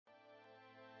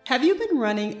Have you been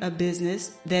running a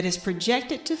business that is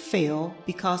projected to fail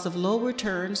because of low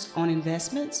returns on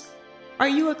investments? Are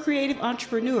you a creative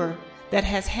entrepreneur that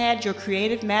has had your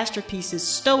creative masterpieces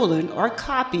stolen or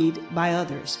copied by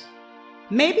others?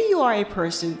 Maybe you are a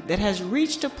person that has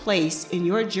reached a place in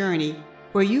your journey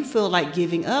where you feel like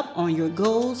giving up on your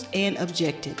goals and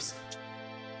objectives.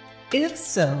 If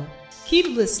so,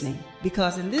 keep listening,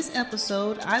 because in this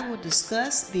episode, I will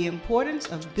discuss the importance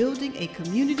of building a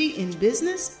community in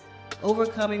business,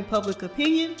 overcoming public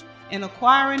opinion, and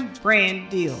acquiring brand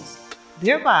deals,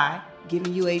 thereby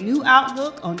giving you a new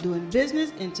outlook on doing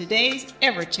business in today's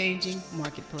ever-changing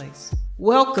marketplace.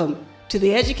 Welcome to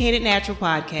the Educated Natural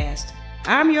Podcast.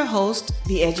 I'm your host,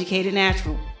 The Educated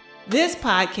Natural. This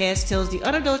podcast tells the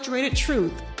unadulterated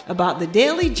truth about the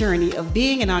daily journey of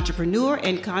being an entrepreneur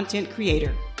and content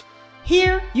creator.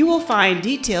 Here, you will find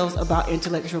details about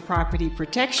intellectual property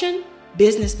protection,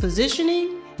 business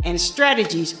positioning, and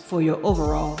strategies for your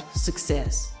overall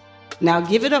success. Now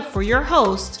give it up for your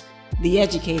host, The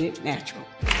Educated Natural.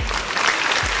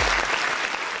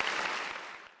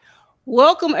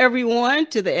 Welcome, everyone,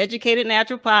 to the Educated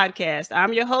Natural Podcast.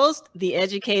 I'm your host, The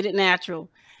Educated Natural.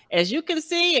 As you can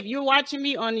see, if you're watching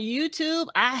me on YouTube,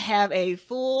 I have a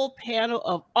full panel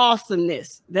of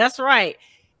awesomeness. That's right.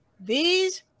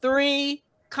 These three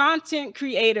content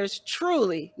creators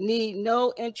truly need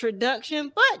no introduction,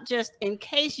 but just in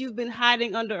case you've been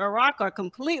hiding under a rock or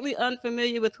completely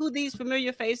unfamiliar with who these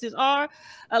familiar faces are,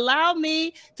 allow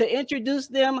me to introduce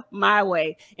them my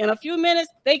way. In a few minutes,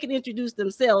 they can introduce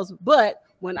themselves, but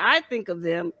when I think of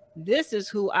them, this is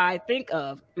who I think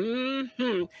of.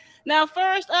 Now,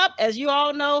 first up, as you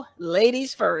all know,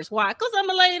 ladies first. Why? Because I'm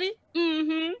a lady.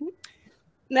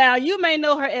 Now, you may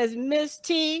know her as Miss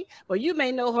T, or you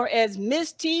may know her as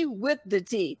Miss T with the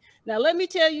T. Now, let me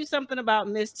tell you something about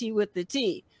Miss T with the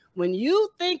T. When you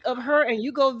think of her and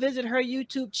you go visit her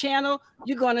YouTube channel,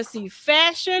 you're going to see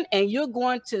fashion and you're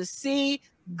going to see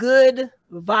good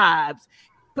vibes.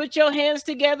 Put your hands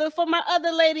together for my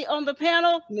other lady on the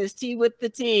panel, Miss T with the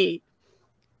T.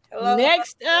 Hello.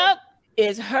 Next up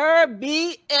is her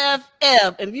BFF.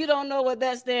 If you don't know what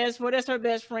that stands for, that's her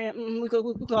best friend. We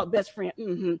call it best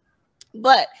friend.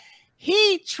 But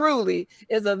he truly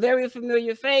is a very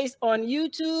familiar face on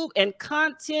YouTube and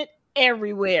content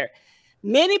everywhere.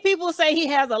 Many people say he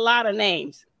has a lot of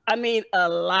names. I mean, a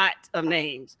lot of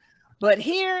names. But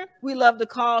here we love to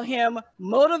call him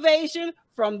Motivation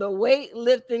from the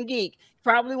Weightlifting Geek.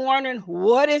 Probably wondering,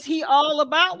 what is he all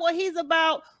about? Well, he's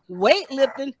about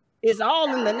weightlifting. It's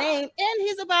all in the name, and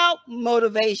he's about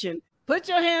motivation. Put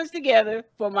your hands together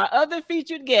for my other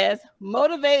featured guest,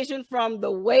 Motivation from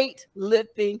the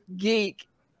Weightlifting Geek.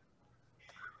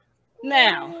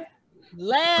 Now,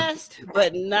 last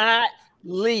but not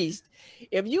least,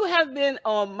 if you have been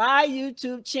on my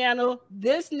YouTube channel,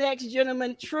 this next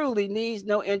gentleman truly needs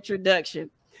no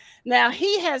introduction. Now,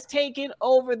 he has taken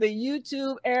over the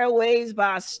YouTube airwaves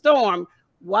by storm.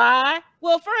 Why?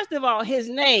 Well, first of all, his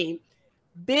name,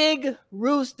 Big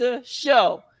Rooster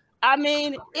Show. I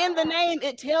mean, in the name,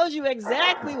 it tells you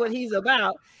exactly what he's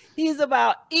about. He's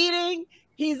about eating,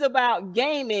 he's about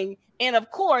gaming, and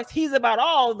of course, he's about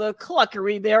all the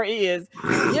cluckery there is.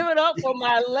 Give it up for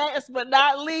my last but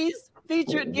not least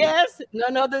featured guest,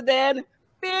 none other than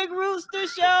Big Rooster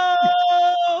Show.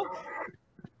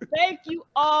 Thank you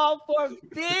all for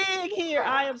being here.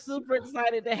 I am super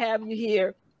excited to have you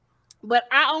here. But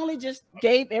I only just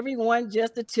gave everyone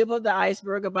just the tip of the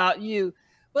iceberg about you.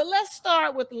 But let's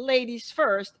start with ladies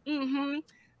first. None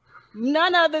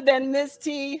other than Miss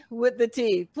T with the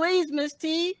T. Please, Miss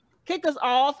T, kick us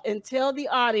off and tell the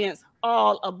audience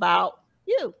all about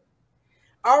you.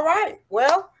 All right.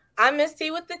 Well, I'm Miss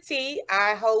T with the T.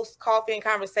 I host Coffee and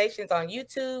Conversations on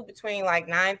YouTube between like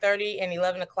 9:30 and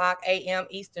 11 o'clock a.m.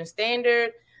 Eastern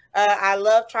Standard. I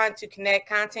love trying to connect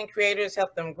content creators,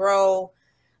 help them grow.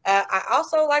 I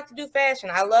also like to do fashion.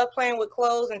 I love playing with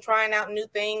clothes and trying out new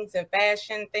things in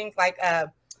fashion, things like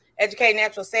Educated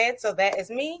Natural said. So that is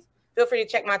me. Feel free to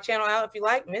check my channel out if you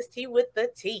like, Miss T with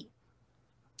the T.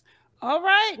 All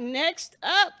right. Next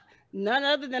up, none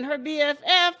other than her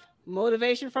BFF,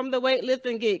 Motivation from the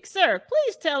Weightlifting Geek. Sir,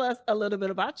 please tell us a little bit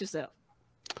about yourself.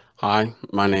 Hi,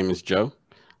 my name is Joe.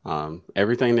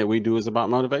 Everything that we do is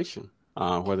about motivation.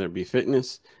 Whether it be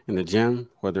fitness in the gym,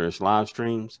 whether it's live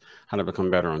streams, how to become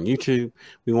better on YouTube.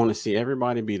 We want to see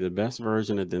everybody be the best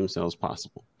version of themselves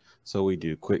possible. So we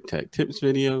do quick tech tips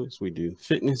videos, we do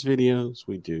fitness videos,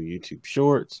 we do YouTube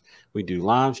shorts, we do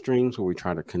live streams where we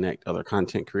try to connect other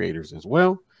content creators as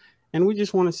well. And we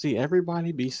just want to see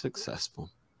everybody be successful.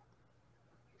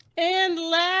 And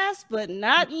last but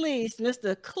not least,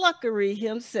 Mr. Cluckery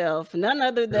himself, none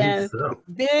other than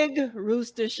Big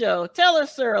Rooster Show. Tell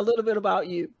us, sir, a little bit about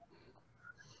you.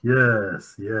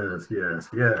 Yes.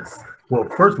 Well,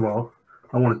 first of all,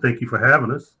 I want to thank you for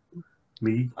having us.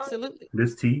 Me, absolutely,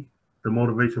 Miss T, the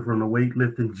motivation from the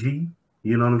weightlifting G.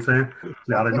 You know what I'm saying?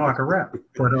 Now they know I can rap,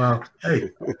 but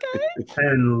hey. Okay.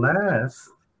 And last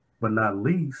but not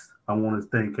least, I want to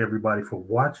thank everybody for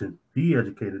watching The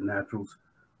Educated Naturals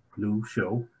new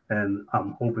show, and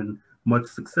I'm hoping much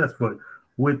success. But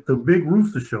with the Big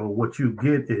Rooster Show, what you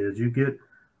get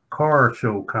car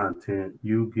show content,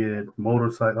 you get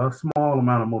a small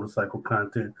amount of motorcycle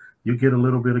content, you get a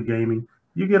little bit of gaming,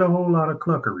 you get a whole lot of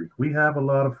cluckery. We have a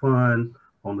lot of fun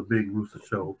on the Big Rooster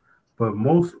Show, but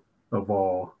most of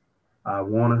all, I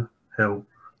want to help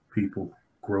people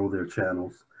grow their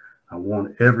channels. I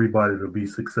want everybody to be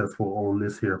successful on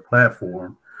this here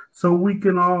platform so we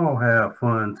can all have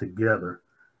fun together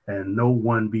and no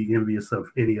one be envious of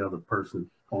any other person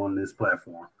on this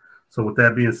platform. So with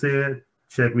that being said,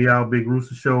 check me out, Big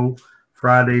Rooster Show,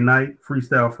 Friday night,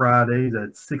 Freestyle Fridays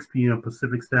at 6 p.m.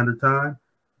 Pacific Standard Time,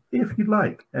 if you'd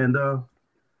like. And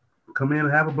come in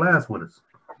and have a blast with us.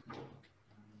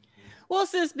 Well,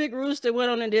 since Big Rooster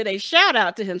went on and did a shout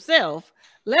out to himself,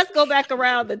 let's go back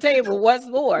around the table once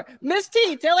more. Miss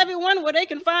T, tell everyone where they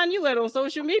can find you at on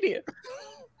social media.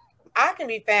 I can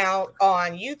be found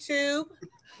on YouTube,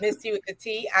 Miss T with the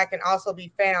T. I can also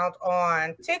be found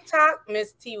on TikTok,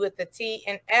 Miss T with the T,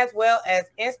 and as well as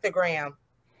Instagram.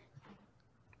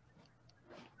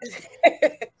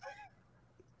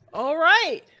 All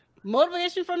right.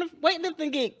 Motivation from the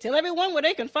Weightlifting Geek. Tell everyone where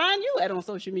they can find you at on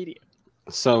social media.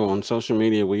 So on social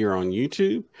media, we are on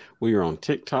YouTube, we are on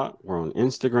TikTok, we're on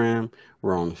Instagram,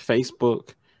 we're on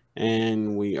Facebook,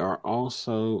 and we are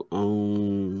also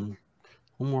on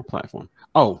one more platform.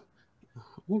 Oh,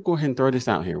 we'll go ahead and throw this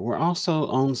out here. We're also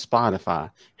on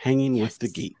Spotify, Hanging with the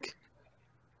Geek.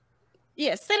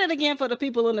 Yes, say it again for the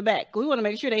people in the back. We want to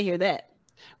make sure they hear that.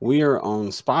 We are on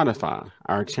Spotify.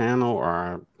 Our channel,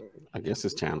 or I guess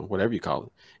it's channel, whatever you call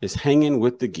it, is Hanging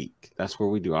with the Geek. That's where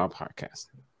we do our podcast.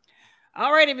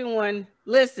 All right, everyone,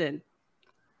 listen.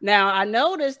 Now, I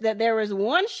noticed that there is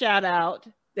one shout out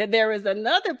that there is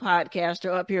another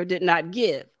podcaster up here did not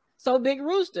give. So, Big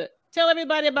Rooster, tell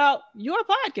everybody about your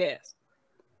podcast.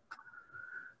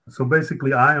 So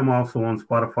basically, I am also on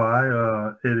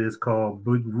Spotify. It is called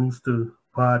Big Rooster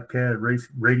Podcast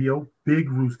Radio. Big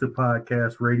Rooster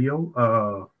Podcast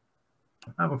Radio.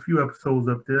 I have a few episodes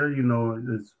up there. You know,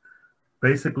 it's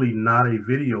basically not a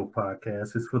video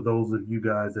podcast. It's for those of you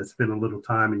guys that spend a little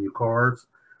time in your cars.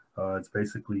 It's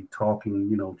basically talking,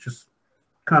 you know, just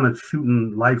kind of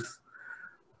shooting life's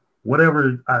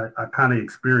whatever I kind of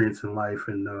experience in life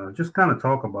and just kind of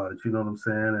talk about it. You know what I'm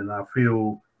saying? And I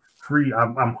feel free.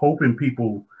 I'm hoping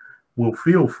people will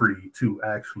feel free to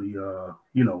actually,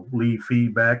 you know, leave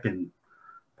feedback and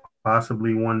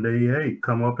possibly one day, hey,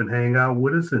 come up and hang out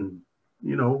with us and,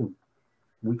 you know,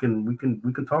 we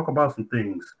can talk about some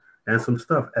things and some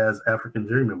stuff, as African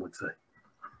Dreaming would say.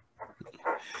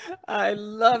 I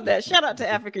love that. Shout out to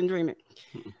African Dreaming.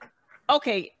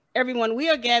 Okay, everyone, we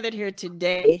are gathered here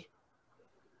today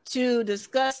to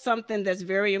discuss something that's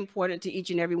very important to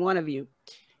each and every one of you,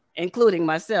 including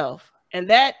myself, and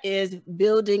that is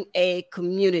building a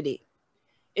community.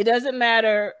 It doesn't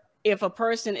matter if a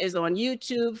person is on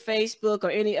YouTube, Facebook,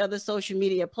 or any other social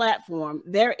media platform.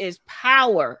 There is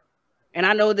power, and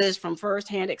I know this from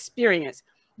firsthand experience.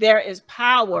 There is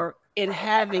power in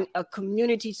having a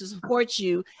community to support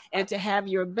you and to have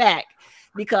your back.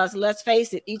 Because let's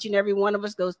face it, each and every one of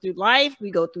us goes through life.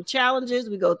 We go through challenges.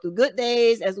 We go through good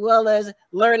days as well as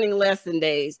learning lesson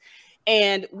days.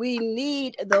 And we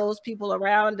need those people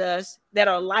around us that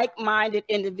are like-minded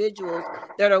individuals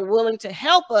that are willing to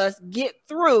help us get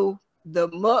through the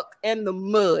muck and the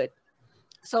mud.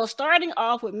 So starting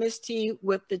off with Miss T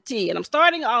with the T, and I'm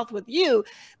starting off with you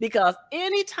because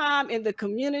anytime in the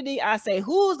community I say,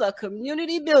 who's a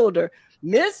community builder?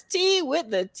 Miss T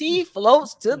with the T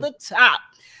floats to the top.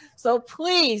 So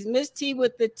please, Miss T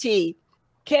with the T,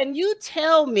 can you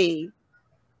tell me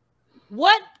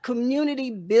what community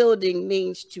building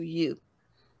means to you?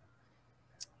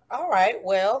 All right.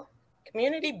 Well,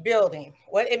 community building,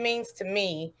 what it means to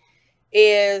me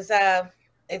is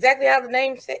exactly how the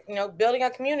name said, you know, building a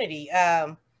community,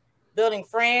 building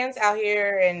friends out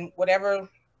here in whatever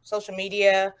social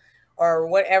media or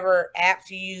whatever apps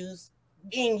you use,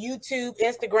 being YouTube,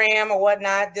 Instagram, or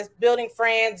whatnot, just building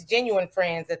friends, genuine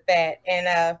friends at that,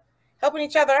 and helping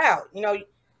each other out. You know,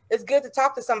 it's good to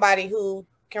talk to somebody who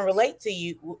can relate to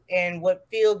you and what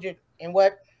field you're in.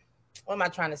 What am I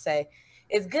trying to say?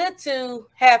 it's good to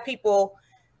have people,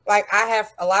 like I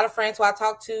have a lot of friends who I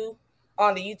talk to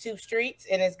on the YouTube streets,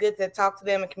 and it's good to talk to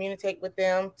them and communicate with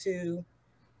them to,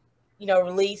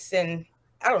 release, and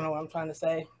I don't know what I'm trying to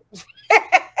say.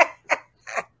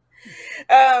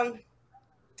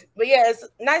 But yeah, it's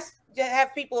nice to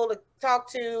have people to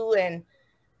talk to, and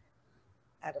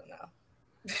I don't know.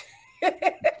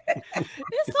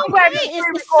 It's so great.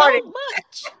 It's so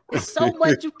much. It's so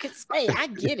much you could say. I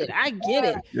get it.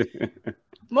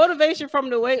 Motivation from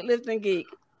the weightlifting geek.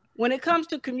 When it comes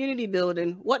to community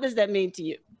building, what does that mean to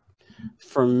you?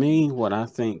 For me, what I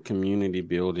think community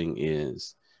building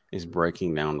is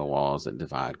breaking down the walls that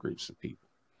divide groups of people.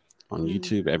 On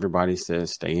YouTube, everybody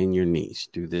says, stay in your niche,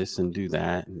 do this and do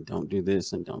that, and don't do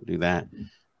this and don't do that.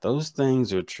 Those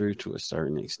things are true to a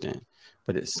certain extent.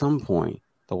 But at some point,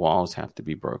 the walls have to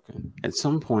be broken. At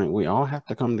some point, we all have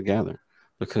to come together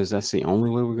because that's the only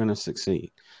way we're going to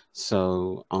succeed.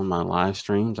 So on my live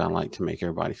streams, I like to make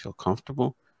everybody feel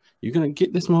comfortable. You're going to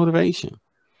get this motivation,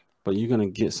 but you're going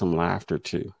to get some laughter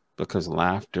too, because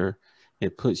laughter,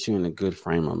 it puts you in a good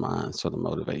frame of mind. So the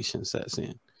motivation sets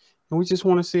in. And we just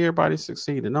want to see everybody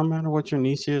succeed. And no matter what your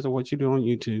niche is or what you do on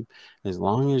YouTube, as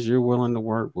long as you're willing to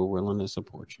work, we're willing to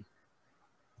support you.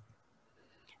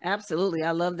 Absolutely.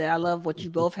 I love that. I love what you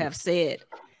both have said.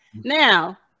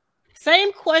 Now,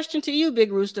 same question to you,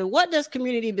 Big Rooster. What does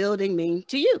community building mean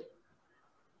to you?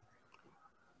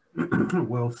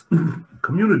 Well,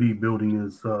 community building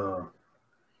is,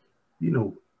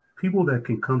 people that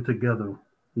can come together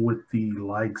with the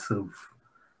likes of,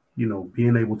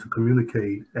 being able to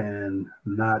communicate and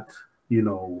not,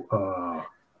 go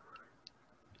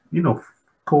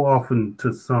off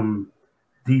into some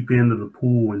deep end of the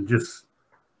pool and just,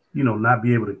 not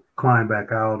be able to climb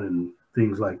back out and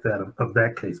things like that of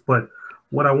that case. But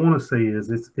what I want to say is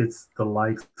it's the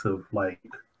likes of, like,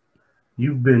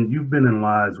 you've been in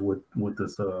lives with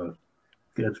this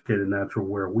Educated Natural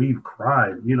where we've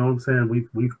cried, you know what I'm saying?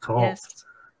 We've talked. Yes.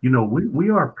 We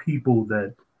are people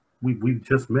that we've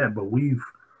just met, but we've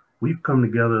come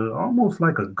together almost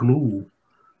like a glue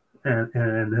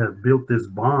and have built this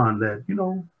bond that,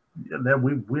 that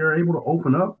we are able to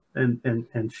open up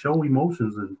and show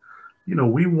emotions. And,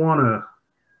 we want to,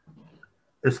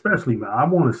 especially, man, I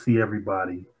want to see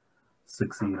everybody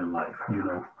succeed in life.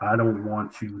 I don't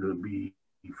want you to be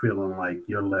feeling like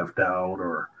you're left out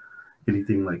or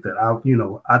anything like that. I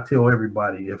tell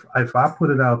everybody, if I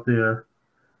put it out there,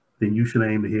 then you should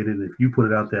aim to hit it. If you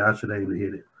put it out there, I should aim to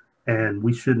hit it. And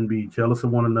we shouldn't be jealous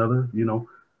of one another.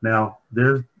 Now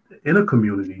there's, in a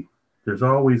community, there's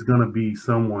always going to be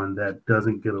someone that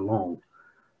doesn't get along.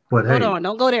 But hold on,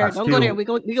 don't go there. Don't go there. We're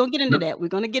gonna get into that. We're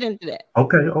gonna get into that.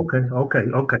 Okay.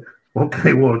 Well,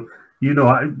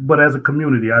 but as a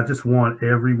community, I just want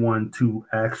everyone to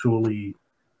actually,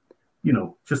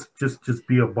 just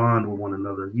be a bond with one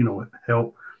another.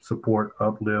 Help, support,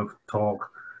 uplift, talk.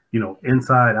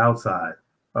 Inside, outside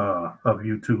of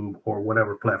YouTube or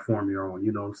whatever platform you're on.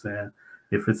 You know what I'm saying?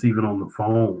 If it's even on the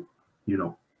phone,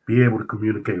 be able to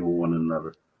communicate with one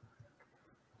another.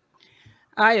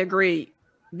 I agree.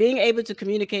 Being able to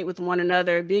communicate with one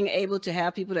another, being able to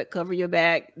have people that cover your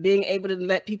back, being able to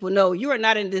let people know you are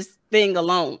not in this thing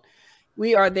alone.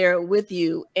 We are there with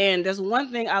you. And there's one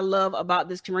thing I love about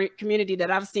this community that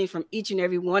I've seen from each and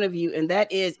every one of you. And that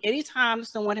is anytime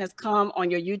someone has come on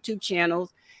your YouTube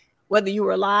channels, whether you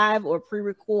were live or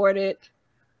pre-recorded,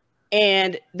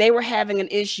 and they were having an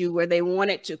issue where they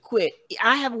wanted to quit,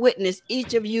 I have witnessed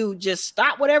each of you just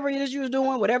stop whatever it is you were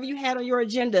doing, whatever you had on your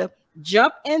agenda,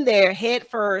 jump in there head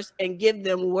first and give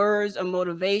them words of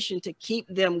motivation to keep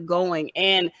them going.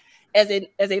 And as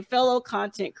a fellow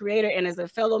content creator and as a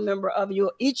fellow member of you,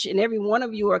 each and every one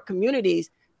of your communities,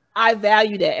 I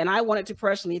value that. And I wanted to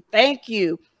personally thank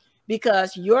you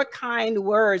because your kind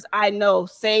words, I know,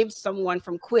 saved someone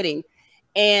from quitting.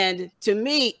 And to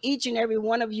me, each and every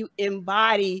one of you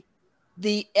embody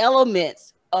the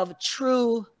elements of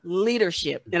true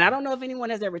leadership. And I don't know if anyone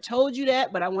has ever told you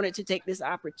that, but I wanted to take this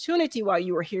opportunity while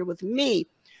you were here with me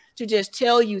to just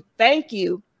tell you thank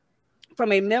you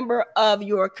from a member of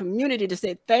your community, to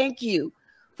say thank you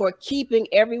for keeping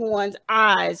everyone's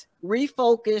eyes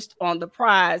refocused on the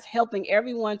prize, helping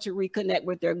everyone to reconnect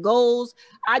with their goals.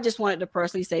 I just wanted to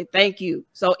personally say thank you.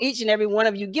 So each and every one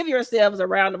of you, give yourselves a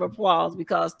round of applause,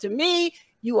 because to me,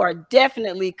 you are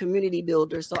definitely community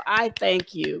builders. So I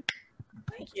thank you.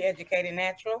 Thank you, Educated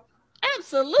Natural.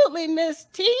 Absolutely, Miss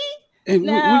T. And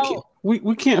now,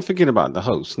 we can't forget about the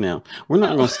host. Now, we're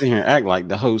not going to sit here and act like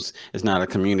the host is not a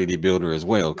community builder as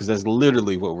well, because that's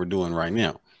literally what we're doing right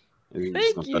now.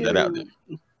 Thank you. Put that out there.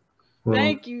 Well,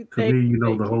 thank you. To me,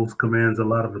 the host commands a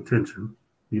lot of attention,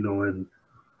 and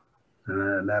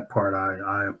And that part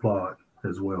I applaud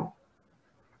as well.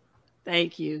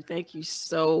 Thank you. Thank you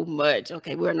so much.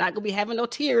 Okay, we're not going to be having no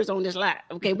tears on this live.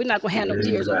 Okay, we're not going to have no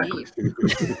tears on here.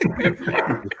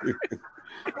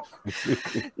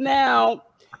 Now,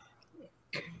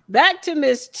 back to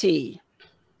Miss T.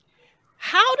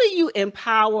 How do you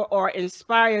empower or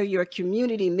inspire your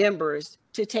community members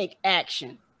to take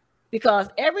action? Because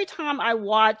every time I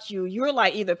watch you, you're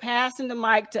like either passing the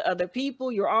mic to other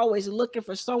people, you're always looking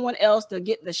for someone else to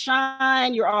get the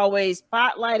shine, you're always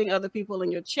spotlighting other people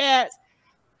in your chats.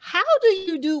 How do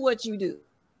you do what you do?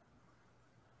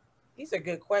 These are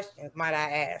good questions, might I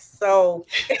ask. So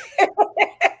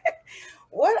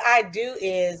what I do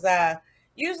is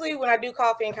usually when I do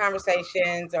coffee and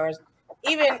conversations, or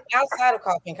even outside of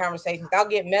coffee and conversations, I'll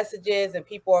get messages and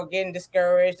people are getting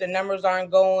discouraged. The numbers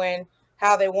aren't going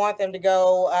how they want them to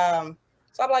go.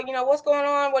 So I'm like, what's going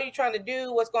on? What are you trying to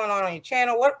do? What's going on your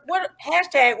channel? What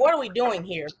hashtag? What are we doing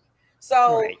here?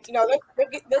 So, Right.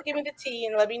 They'll give me the tea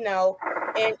and let me know.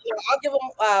 And I'll give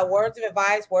them words of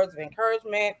advice, words of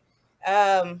encouragement.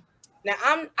 Now,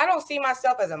 I don't see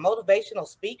myself as a motivational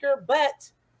speaker,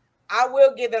 but I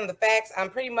will give them the facts.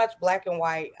 I'm pretty much black and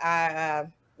white.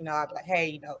 I'm like,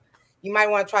 hey, you might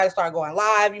want to try to start going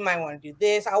live. You might want to do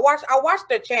this. I watch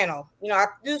their channel. I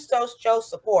do show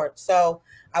support. So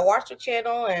I watch their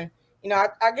channel and,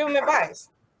 I give them advice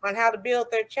on how to build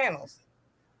their channels.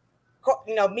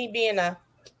 Me being a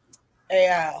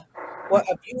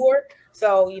viewer.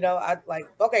 So, I like,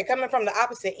 okay, coming from the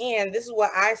opposite end, this is what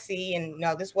I see. And,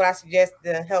 this is what I suggest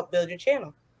to help build your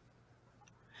channel.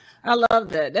 I love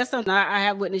that. That's something I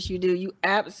have witnessed you do. You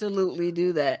absolutely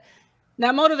do that.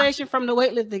 Now, motivation from the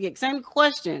weightlifting geek. Same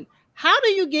question. How do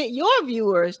you get your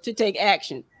viewers to take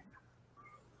action?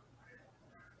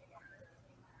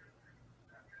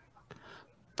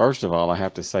 First of all, I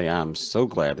have to say I'm so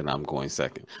glad that I'm going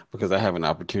second because I have an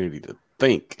opportunity to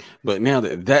think. But now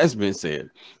that that's been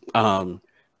said, to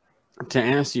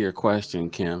answer your question,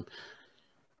 Kim,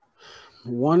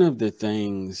 one of the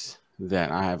things that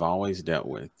I have always dealt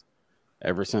with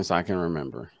ever since I can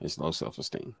remember is low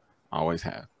self-esteem. Always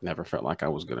have. Never felt like I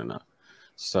was good enough.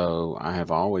 So I have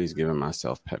always given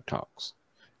myself pep talks.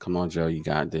 Come on, Joe, you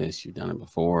got this. You've done it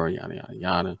before, yada, yada,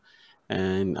 yada.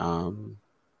 And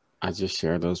I just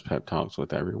share those pep talks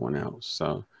with everyone else.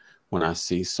 So when I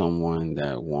see someone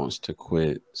that wants to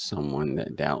quit, someone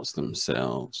that doubts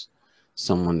themselves,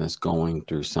 someone that's going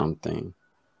through something,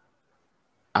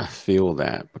 I feel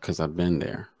that because I've been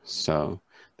there. So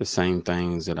the same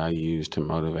things that I use to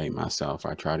motivate myself,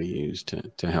 I try to use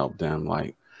to help them.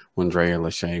 Like when Drea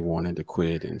Lachey wanted to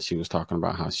quit and she was talking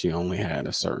about how she only had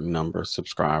a certain number of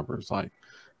subscribers. Like,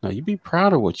 no, you be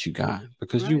proud of what you got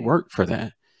because you worked for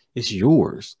that. It's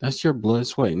yours. That's your blood,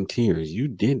 sweat, and tears. You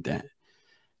did that.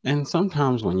 And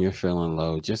sometimes when you're feeling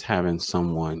low, just having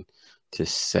someone to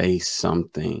say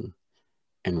something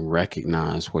and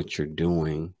recognize what you're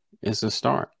doing is a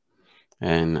start.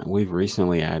 And we've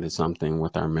recently added something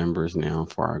with our members now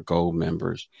for our gold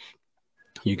members.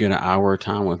 You get an hour of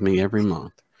time with me every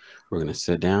month. We're going to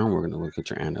sit down. We're going to look at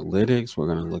your analytics. We're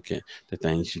going to look at the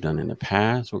things you've done in the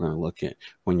past. We're going to look at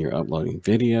when you're uploading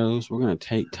videos. We're going to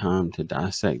take time to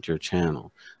dissect your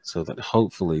channel so that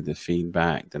hopefully the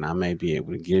feedback that I may be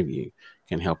able to give you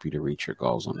can help you to reach your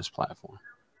goals on this platform.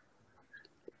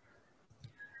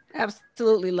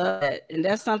 Absolutely love it. And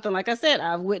that's something, like I said,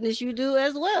 I've witnessed you do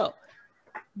as well.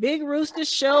 Big Rooster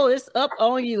Show is up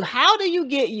on you. How do you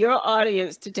get your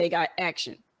audience to take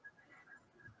action?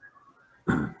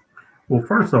 Well,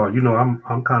 first of all,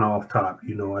 I'm kind of off top.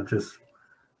 I just,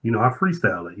 I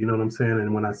freestyle it. You know what I'm saying?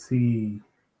 And when I see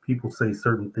people say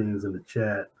certain things in the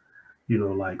chat,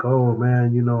 like, oh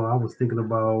man, I was thinking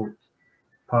about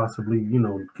possibly,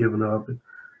 giving up.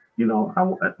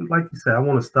 Like you said, I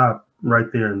want to stop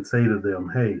right there and say to them,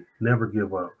 hey, never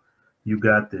give up. You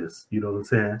got this. You know what I'm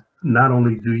saying? Not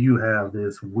only do you have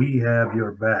this, we have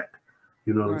your back.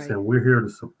 You know what I'm saying? We're here to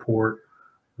support.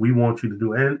 We want you to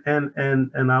do it.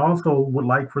 And I also would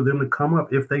like for them to come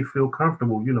up if they feel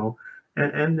comfortable,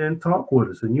 and talk with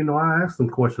us. And, I asked them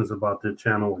questions about their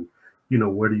channel and,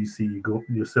 where do you see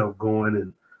yourself going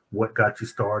and what got you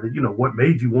started? What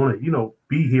made you want to,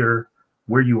 be here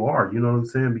where you are? You know what I'm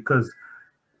saying? Because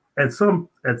at some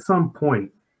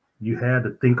point you had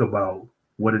to think about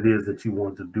what it is that you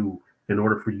want to do in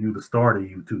order for you to start a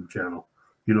YouTube channel.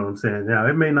 You know what I'm saying? Now,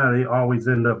 it may not always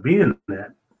end up being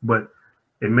that, but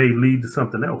it may lead to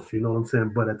something else. You know what I'm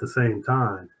saying? But at the same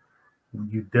time,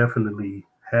 you definitely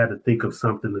had to think of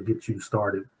something to get you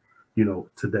started,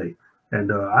 today.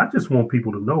 And I just want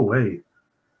people to know, hey,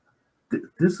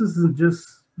 this isn't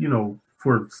just,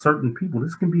 for certain people.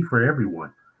 This can be for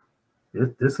everyone.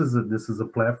 This is a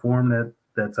platform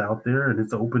that's out there, and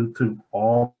it's open to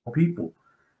all people,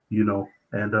 and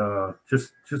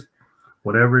just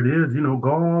whatever it is, go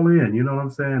all in. You know what I'm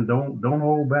saying? Don't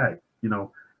hold back.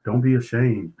 Don't be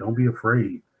ashamed. Don't be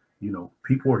afraid.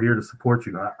 People are here to support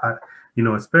you.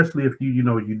 Especially if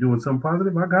you're doing something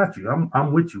positive. I got you.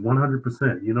 I'm with you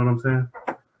 100%. You know what I'm saying?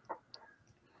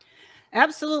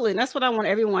 Absolutely. And that's what I want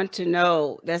everyone to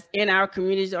know that's in our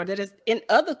communities or that is in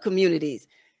other communities.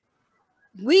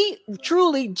 We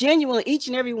truly, genuinely, each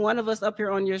and every one of us up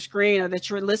here on your screen or that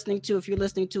you're listening to, if you're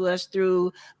listening to us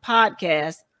through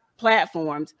podcast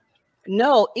platforms,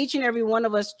 know each and every one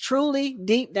of us truly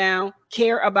deep down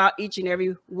care about each and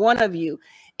every one of you.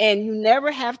 And you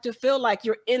never have to feel like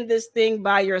you're in this thing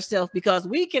by yourself, because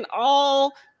we can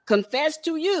all confess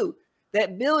to you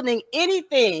that building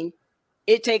anything,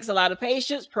 it takes a lot of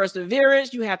patience,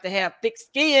 perseverance. You have to have thick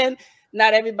skin.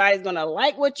 Not everybody's going to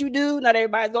like what you do. Not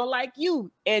everybody's going to like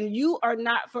you. And you are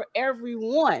not for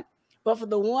everyone. But for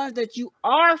the ones that you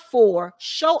are for,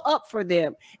 show up for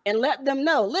them and let them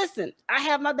know, listen, I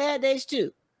have my bad days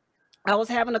too. I was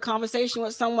having a conversation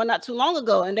with someone not too long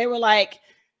ago, and they were like,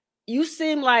 you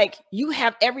seem like you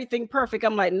have everything perfect.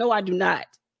 I'm like, no, I do not.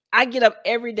 I get up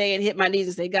every day and hit my knees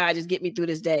and say, God, just get me through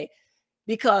this day.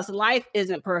 Because life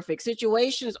isn't perfect.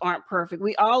 Situations aren't perfect.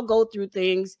 We all go through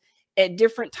things at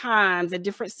different times, at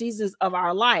different seasons of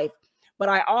our life. But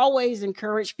I always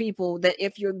encourage people that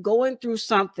if you're going through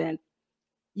something,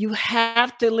 you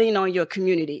have to lean on your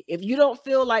community. If you don't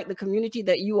feel like the community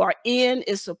that you are in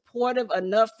is supportive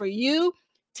enough for you,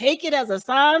 take it as a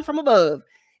sign from above.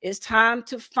 It's time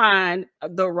to find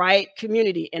the right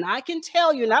community. And I can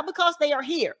tell you, not because they are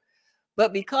here,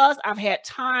 but because I've had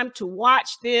time to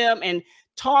watch them and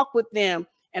talk with them,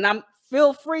 and I'm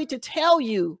feel free to tell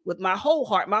you with my whole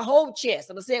heart, my whole chest,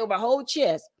 I'm gonna say it with my whole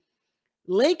chest,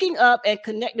 linking up and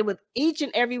connecting with each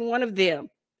and every one of them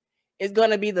is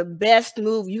going to be the best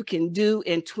move you can do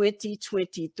in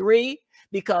 2023,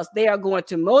 because they are going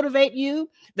to motivate you.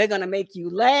 They're going to make you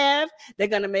laugh. They're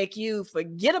going to make you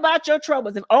forget about your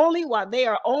troubles, if only while they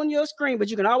are on your screen, but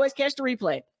you can always catch the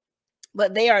replay.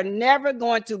 But they are never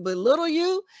going to belittle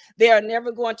you. They are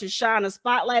never going to shine a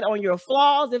spotlight on your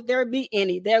flaws, if there be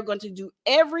any. They're going to do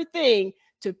everything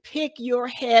to pick your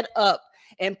head up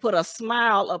and put a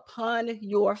smile upon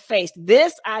your face.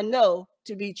 This I know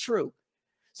to be true.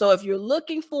 So if you're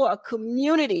looking for a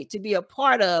community to be a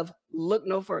part of, look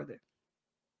no further.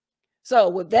 So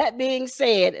with that being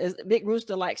said, as Big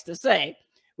Rooster likes to say,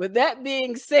 with that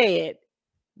being said,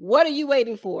 what are you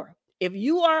waiting for? If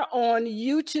you are on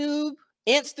YouTube,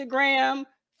 Instagram,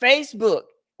 Facebook,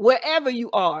 wherever you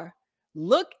are,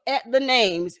 look at the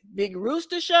names: Big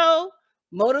Rooster Show,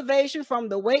 Motivation from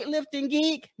the Weightlifting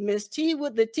Geek, Miss T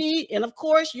with the T, and of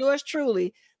course, yours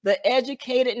truly, The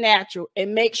Educated Natural.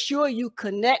 And make sure you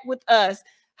connect with us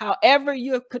however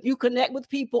you connect with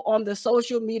people on the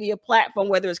social media platform,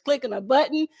 whether it's clicking a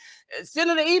button,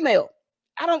 sending an email.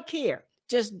 I don't care.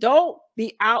 Just don't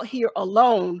be out here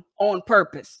alone on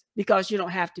purpose, because you don't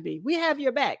have to be. We have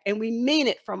your back, and we mean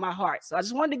it from my heart. So I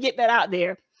just wanted to get that out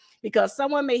there, because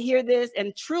someone may hear this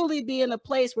and truly be in a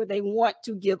place where they want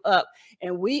to give up.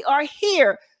 And we are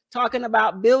here talking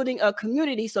about building a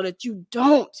community so that you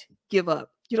don't give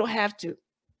up. You don't have to.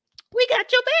 We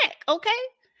got your back, okay?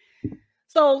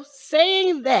 So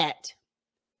saying that,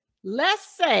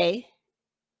 let's say,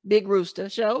 Big Rooster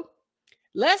Show,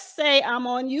 let's say I'm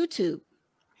on YouTube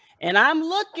and I'm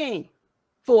looking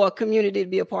for a community to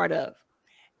be a part of,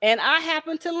 and I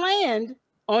happen to land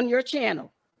on your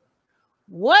channel.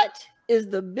 What is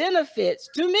the benefits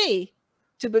to me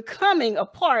to becoming a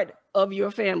part of your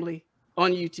family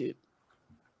on YouTube?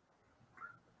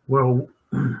 Well,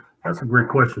 that's a great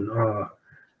question.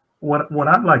 What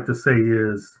I'd like to say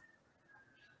is,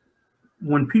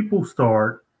 when people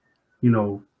start,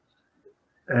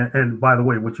 and by the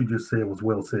way, what you just said was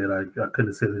well said. I couldn't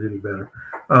have said it any better.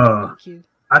 Thank you.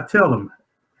 I tell them,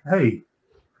 hey,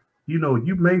 you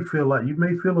may feel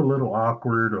a little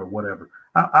awkward or whatever.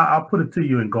 I'll put it to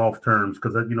you in golf terms,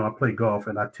 because I play golf,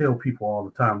 and I tell people all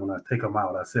the time when I take them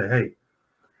out, I say, hey,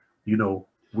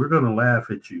 we're gonna laugh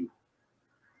at you,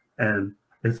 and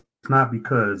it's not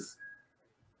because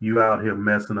you out here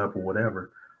messing up or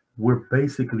whatever. We're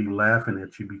basically laughing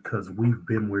at you because we've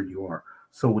been where you are.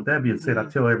 So with that being said, I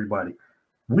tell everybody,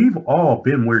 we've all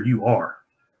been where you are.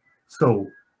 So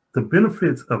the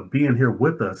benefits of being here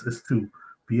with us is to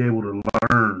be able to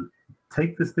learn,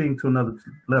 take this thing to another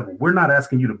level. We're not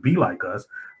asking you to be like us.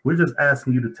 We're just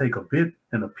asking you to take a bit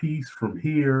and a piece from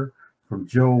here, from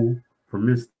Joe, from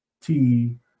Miss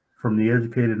T, from the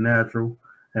Educated Natural.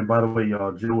 And by the way,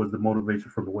 y'all, Joe is the Motivation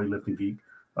from the Weightlifting Geek.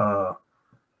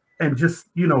 And just,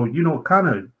 kind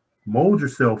of mold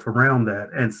yourself around that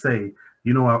and say,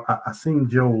 I seen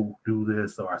Joe do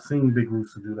this, or I seen Big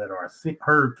Rooster do that, or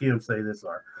heard Kim say this,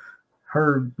 or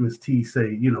heard Miss T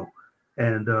say,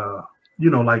 and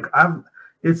like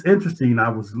it's interesting. I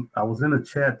was in a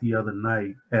chat the other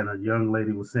night, and a young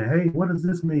lady was saying, "Hey, what does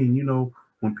this mean?"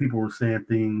 When people were saying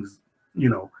things,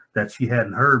 that she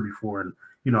hadn't heard before, and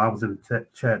I was in the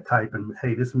chat typing,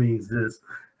 "Hey, this means this,"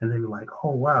 and they were like,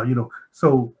 "Oh wow,"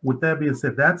 So with that being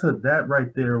said, that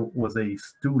right there was a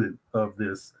student of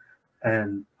this,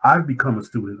 and I've become a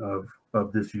student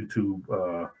of this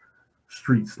YouTube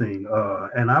streets thing,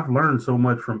 and I've learned so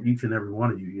much from each and every one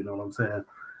of you. You know what I'm saying?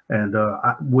 And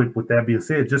with that being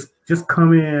said, just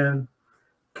come in,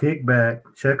 kick back,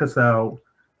 check us out.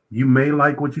 You may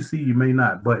like what you see, you may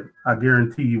not, but I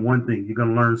guarantee you one thing: you're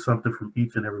gonna learn something from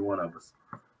each and every one of us.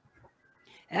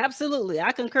 Absolutely.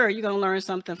 I concur. You're going to learn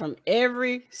something from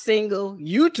every single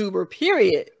YouTuber,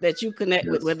 period, that you connect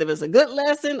with, whether it's a good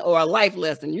lesson or a life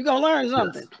lesson. You're going to learn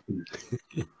something.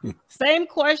 Yes. Same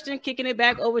question, kicking it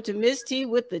back over to Miss T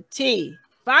with the T.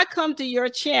 If I come to your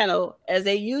channel as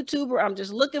a YouTuber, I'm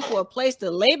just looking for a place to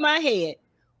lay my head.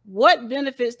 What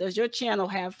benefits does your channel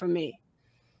have for me?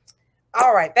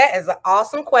 All right. That is an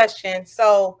awesome question.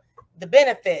 So the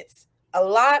benefits, a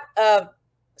lot of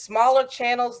smaller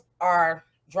channels are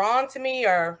drawn to me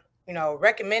or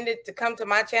recommended to come to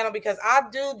my channel because I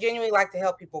do genuinely like to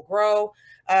help people grow.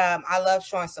 I love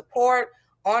showing support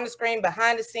on the screen,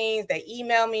 behind the scenes. They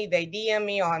email me, they DM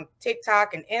me on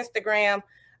TikTok and Instagram.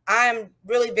 I'm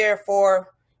really there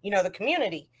for the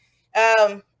community.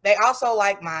 They also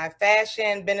like my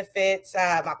fashion benefits,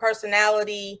 my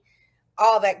personality,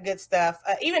 all that good stuff.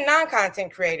 Even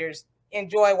non-content creators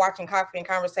enjoy watching Coffee and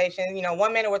Conversation.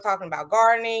 1 minute we're talking about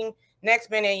gardening.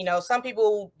 Next minute, some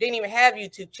people didn't even have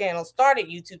YouTube channels, started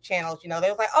YouTube channels. They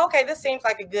was like, okay, this seems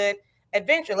like a good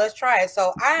adventure. Let's try it.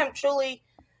 So I am truly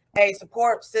a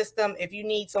support system if you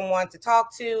need someone to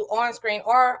talk to on screen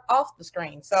or off the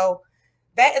screen. So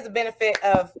that is a benefit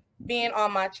of being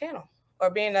on my channel or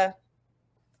being what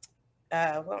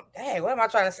am I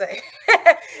trying to say?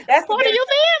 That's part of your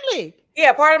family.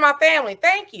 Yeah, part of my family.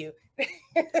 Thank you.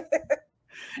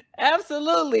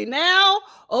 Absolutely. Now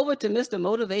over to Mr.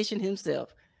 Motivation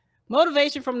himself.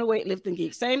 Motivation from the Weightlifting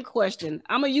Geek. Same question.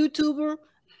 I'm a YouTuber.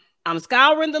 I'm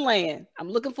scouring the land. I'm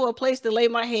looking for a place to lay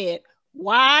my head.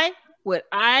 Why would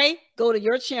I go to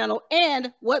your channel,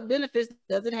 and what benefits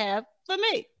does it have for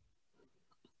me?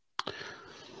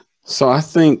 So I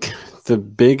think the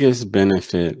biggest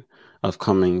benefit of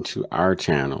coming to our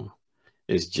channel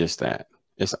is just that.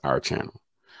 It's our channel.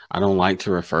 I don't like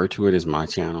to refer to it as my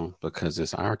channel because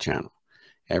it's our channel.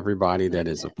 Everybody that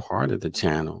is a part of the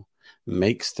channel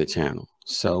makes the channel.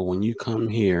 So when you come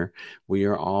here, we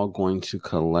are all going to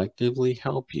collectively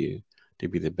help you to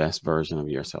be the best version of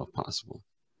yourself possible.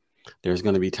 There's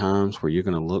going to be times where you're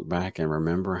going to look back and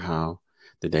remember how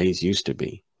the days used to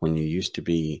be, when you used to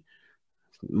be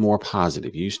more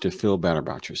positive, you used to feel better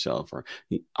about yourself, or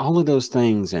all of those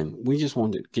things. And we just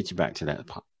want to get you back to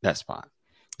that spot.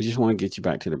 We just want to get you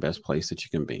back to the best place that you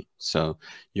can be. So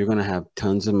you're going to have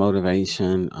tons of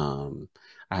motivation.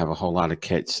 I have a whole lot of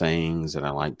catch sayings that I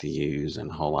like to use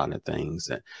and a whole lot of things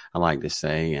that I like to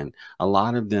say. And a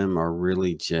lot of them are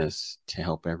really just to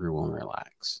help everyone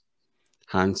relax.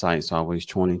 Hindsight's always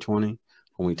 20/20.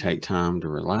 When we take time to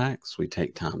relax, we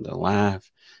take time to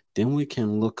laugh, then we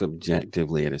can look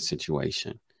objectively at a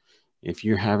situation. If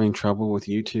you're having trouble with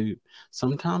YouTube,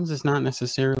 sometimes it's not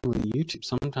necessarily YouTube.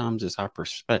 Sometimes it's our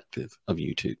perspective of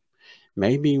YouTube.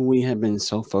 Maybe we have been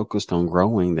so focused on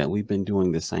growing that we've been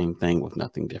doing the same thing with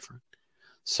nothing different.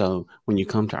 So when you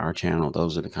come to our channel,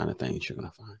 those are the kind of things you're going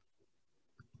to find.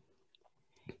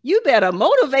 You better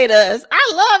motivate us.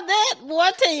 I love that. Boy,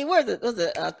 I tell you, was it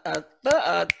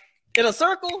in a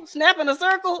circle, snap in a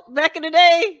circle back in the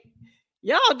day?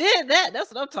 Y'all did that.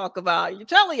 That's what I'm talking about. You're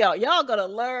telling y'all gonna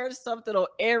learn something on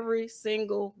every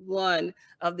single one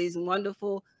of these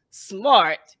wonderful,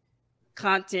 smart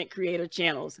content creator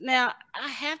channels. Now, I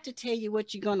have to tell you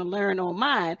what you're gonna learn on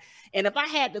mine. And if I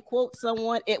had to quote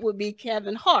someone, it would be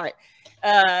Kevin Hart.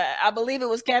 I believe it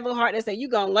was Kevin Hart that said,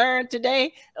 "You're gonna learn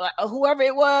today," whoever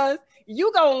it was.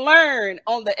 You're going to learn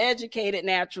on the Educated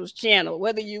Naturals channel,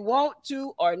 whether you want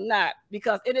to or not,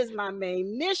 because it is my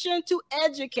main mission to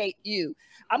educate you.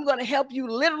 I'm going to help you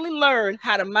literally learn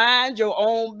how to mind your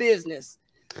own business,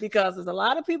 because there's a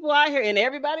lot of people out here in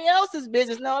everybody else's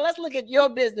business. No, let's look at your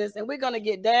business, and we're going to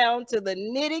get down to the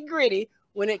nitty gritty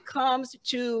when it comes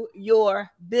to your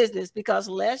business, because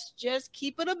let's just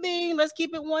keep it a bean. Let's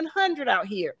keep it 100 out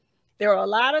here. There are a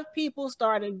lot of people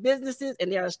starting businesses,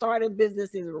 and they are starting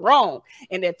businesses wrong,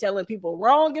 and they're telling people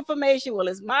wrong information. Well,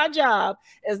 it's my job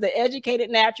as the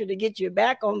Educated Natural to get you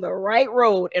back on the right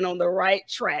road and on the right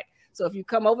track. So if you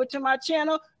come over to my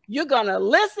channel, you're going to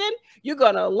listen, you're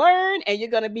going to learn, and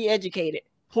you're going to be educated.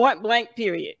 Point blank,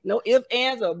 period. No ifs,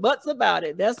 ands, or buts about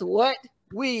it. That's what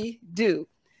we do.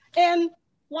 And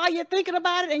while you're thinking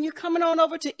about it and you're coming on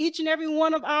over to each and every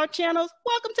one of our channels,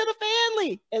 welcome to the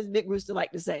family, as Big Rooster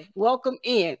like to say. Welcome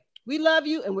in. We love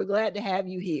you, and we're glad to have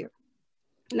you here.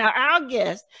 Now, our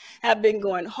guests have been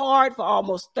going hard for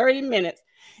almost 30 minutes.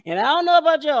 And I don't know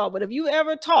about y'all, but if you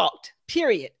ever talked,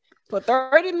 period, for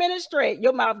 30 minutes straight,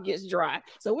 your mouth gets dry.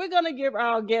 So we're going to give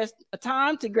our guests a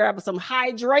time to grab some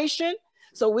hydration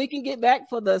so we can get back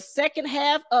for the second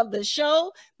half of the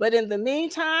show. But in the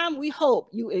meantime, we hope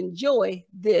you enjoy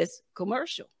this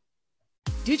commercial.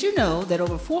 Did you know that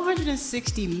over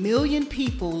 460 million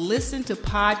people listen to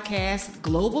podcasts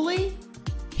globally?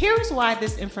 Here's why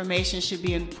this information should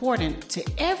be important to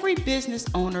every business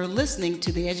owner listening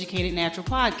to the Educated Natural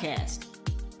Podcast.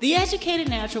 The Educated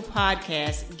Natural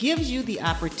Podcast gives you the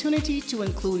opportunity to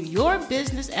include your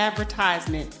business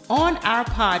advertisement on our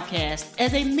podcast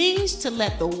as a means to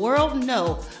let the world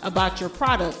know about your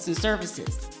products and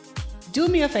services. Do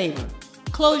me a favor,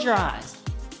 close your eyes.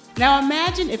 Now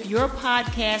imagine if your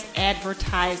podcast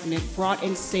advertisement brought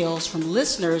in sales from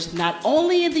listeners not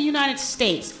only in the United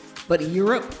States, but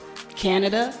Europe,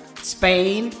 Canada,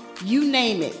 Spain, you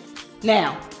name it.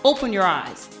 Now, open your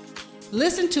eyes.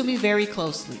 Listen to me very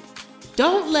closely.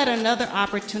 Don't let another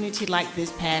opportunity like this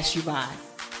pass you by.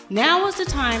 Now is the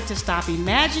time to stop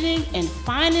imagining and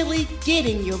finally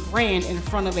getting your brand in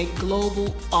front of a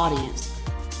global audience.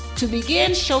 To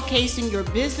begin showcasing your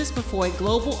business before a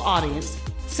global audience,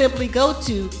 simply go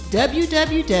to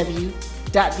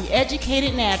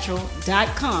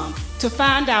www.theeducatednatural.com to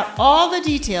find out all the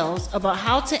details about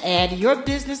how to add your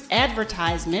business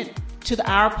advertisement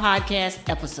to our podcast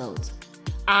episodes.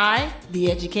 I, The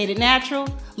Educated Natural,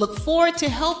 look forward to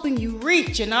helping you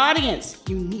reach an audience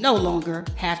you no longer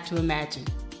have to imagine.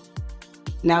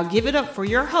 Now give it up for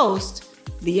your host,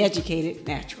 The Educated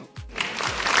Natural.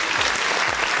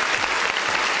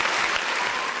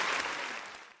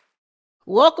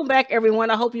 Welcome back, everyone.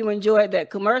 I hope you enjoyed that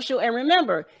commercial. And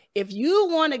remember, if you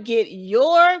want to get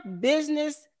your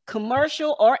business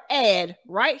commercial or ad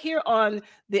right here on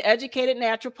the Educated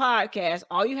Natural Podcast,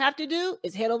 all you have to do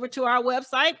is head over to our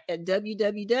website at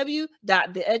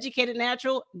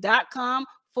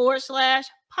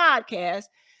www.theeducatednatural.com/podcast.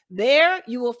 There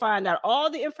you will find out all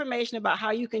the information about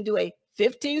how you can do a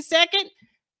 15-second,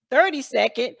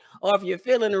 30-second, or if you're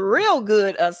feeling real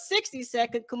good, a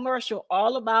 60-second commercial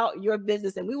all about your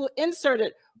business. And we will insert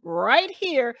it right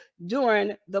here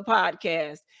during the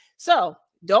podcast. So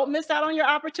don't miss out on your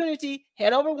opportunity.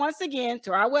 Head over once again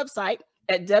to our website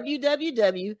at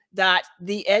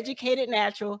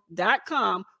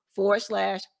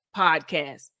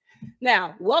www.theeducatednatural.com/podcast.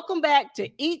 Now, welcome back to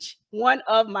each one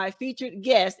of my featured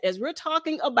guests as we're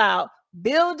talking about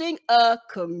building a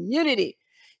community.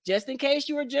 Just in case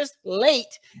you were just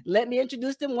late, let me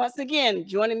introduce them once again.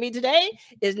 Joining me today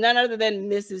is none other than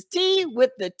Mrs. T with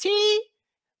the T,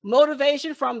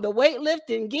 motivation from the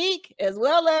weightlifting geek, as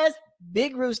well as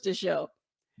Big Rooster Show.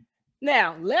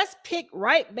 Now, let's pick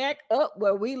right back up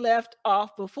where we left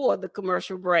off before the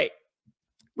commercial break.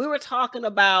 We were talking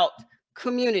about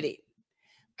community.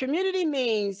 Community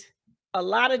means a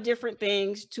lot of different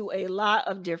things to a lot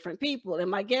of different people. And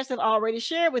my guests have already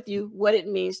shared with you what it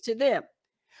means to them.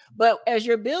 But as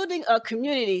you're building a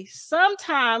community,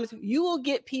 sometimes you will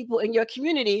get people in your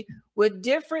community with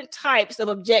different types of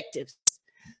objectives.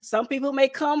 Some people may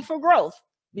come for growth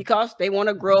because they want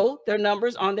to grow their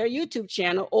numbers on their YouTube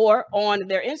channel or on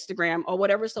their Instagram or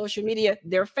whatever social media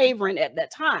they're favoring at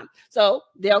that time. So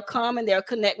they'll come and they'll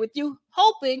connect with you,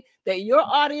 hoping that your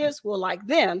audience will like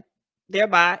them,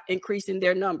 thereby increasing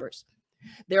their numbers.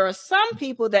 There are some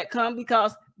people that come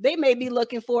because they may be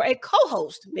looking for a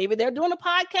co-host. Maybe they're doing a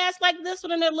podcast like this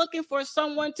one and they're looking for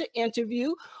someone to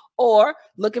interview or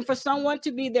looking for someone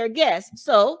to be their guest.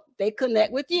 So they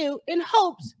connect with you in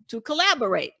hopes to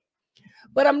collaborate.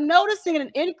 But I'm noticing an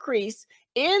increase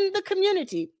in the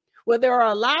community where there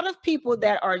are a lot of people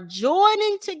that are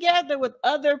joining together with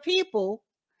other people,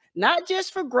 not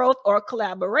just for growth or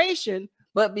collaboration,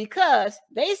 but because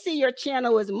they see your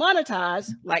channel is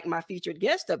monetized, like my featured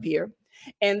guest up here,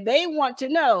 and they want to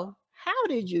know, how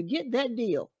did you get that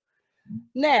deal?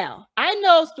 Now, I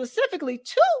know specifically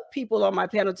 2 people on my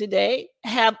panel today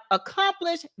have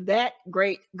accomplished that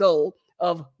great goal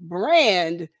of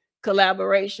brand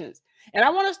collaborations. And I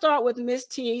want to start with Miss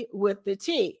T with the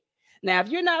T. Now, if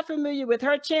you're not familiar with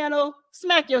her channel,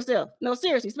 smack yourself. No,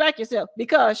 seriously, smack yourself,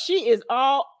 because she is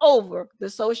all over the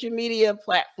social media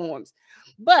platforms.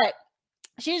 But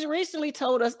she's recently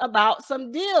told us about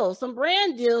some deals, some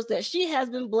brand deals that she has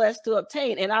been blessed to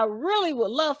obtain. And I really would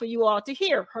love for you all to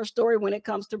hear her story when it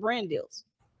comes to brand deals.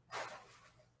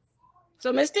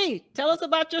 So, Miss T, tell us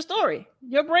about your story,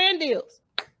 your brand deals.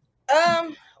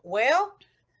 Well,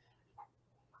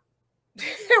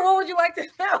 what would you like to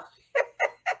know?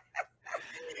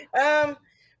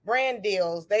 Brand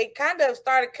deals, they kind of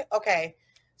started. Okay,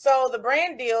 so the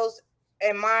brand deals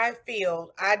in my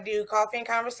field, I do coffee and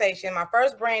conversation. My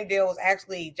first brand deal was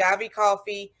actually Javi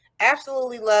Coffee.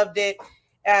 Absolutely loved it.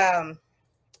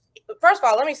 First of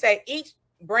all, let me say each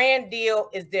brand deal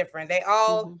is different. They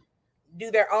all do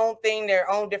their own thing,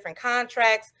 their own different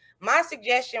contracts. My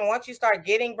suggestion, once you start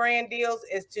getting brand deals,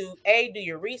 is to do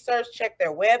your research, check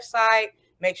their website,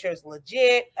 make sure it's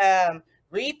legit.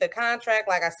 Read the contract,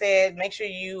 like I said, make sure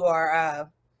you are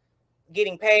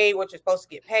getting paid what you're supposed to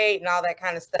get paid and all that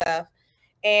kind of stuff.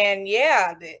 And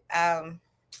yeah,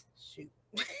 shoot,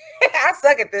 I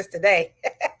suck at this today.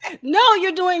 No,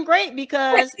 you're doing great,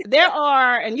 because there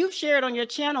are, and you've shared on your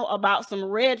channel about some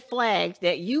red flags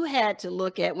that you had to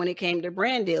look at when it came to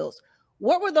brand deals.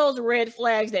 What were those red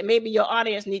flags that maybe your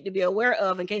audience need to be aware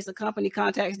of in case a company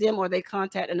contacts them or they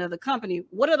contact another company?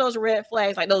 What are those red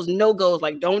flags, like those no-goes,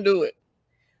 like don't do it?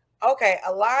 Okay,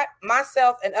 a lot,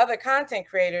 myself and other content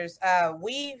creators,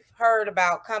 we've heard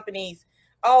about companies,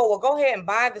 oh, well, go ahead and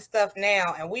buy the stuff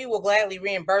now and we will gladly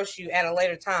reimburse you at a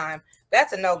later time.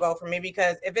 That's a no-go for me,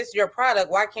 because if it's your product,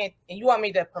 why can't, and you want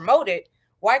me to promote it,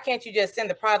 why can't you just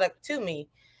send the product to me?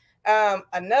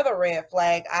 Another red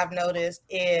flag I've noticed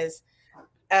is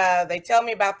they tell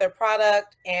me about their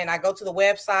product and I go to the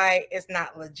website, it's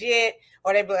not legit,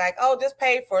 or they be like, oh, just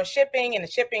pay for shipping, and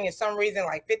the shipping is some reason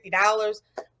like $50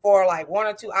 for like 1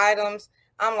 or 2 items.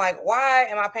 I'm like, why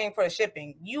am I paying for the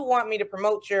shipping? You want me to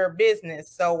promote your business,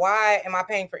 so why am I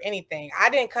paying for anything? I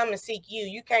didn't come and seek you.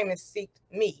 You came and seek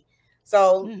me.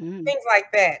 So things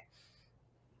like that.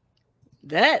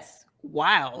 That's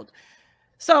wild.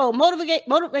 So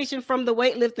motivation from the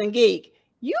weightlifting geek.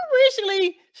 You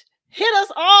recently hit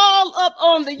us all up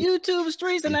on the YouTube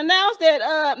streets and announced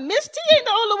that Miss T ain't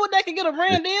the only one that can get a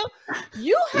brand deal.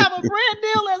 You have a brand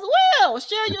deal as well.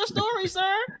 Share your story,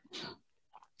 sir.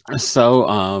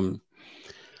 So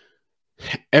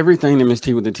everything that Miss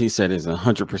T with the T said is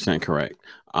 100% correct.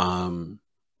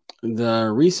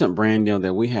 The recent brand deal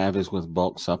that we have is with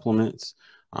Bulk Supplements.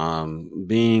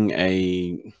 Being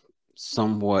a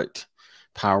somewhat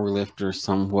power lifter,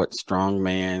 somewhat strong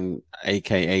man,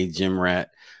 aka gym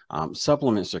rat,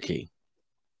 supplements are key.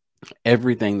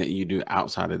 Everything that you do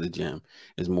outside of the gym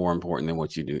is more important than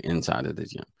what you do inside of the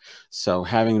gym. So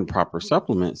having the proper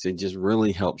supplements, it just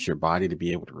really helps your body to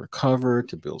be able to recover,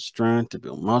 to build strength, to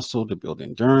build muscle, to build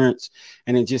endurance,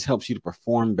 and it just helps you to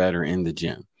perform better in the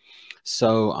gym.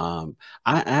 So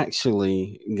I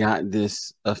actually got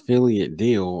this affiliate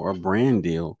deal or brand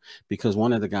deal because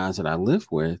one of the guys that I live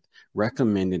with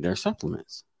recommended their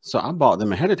supplements. So I bought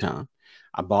them ahead of time.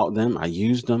 I bought them, I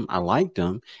used them, I liked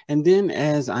them. And then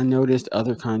as I noticed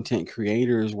other content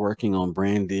creators working on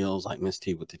brand deals like Miss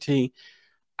T with the T,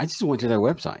 I just went to their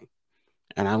website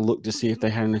and I looked to see if they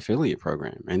had an affiliate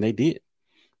program, and they did.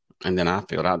 And then I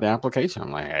filled out the application.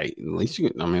 I'm like, hey, at least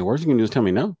worst you can do is tell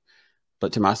me no.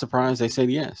 But to my surprise, they said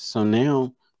yes. So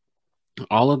now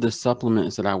all of the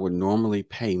supplements that I would normally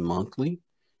pay monthly,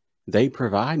 they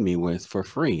provide me with for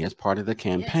free as part of the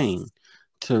campaign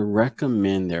to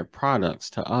recommend their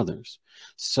products to others.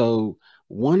 So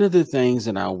one of the things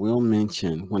that I will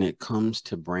mention when it comes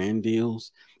to brand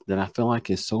deals that I feel like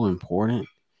is so important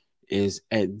is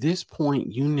at this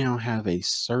point, you now have a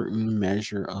certain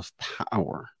measure of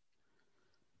power.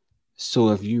 So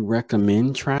if you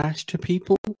recommend trash to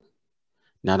people,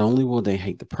 not only will they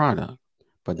hate the product,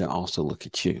 but they'll also look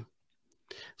at you.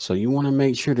 So you want to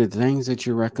make sure that things that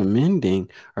you're recommending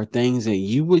are things that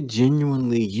you would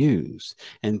genuinely use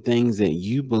and things that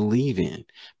you believe in,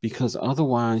 because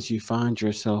otherwise you find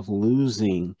yourself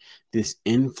losing this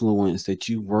influence that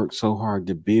you worked so hard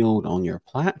to build on your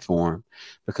platform.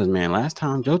 Because, man, last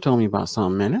time Joe told me about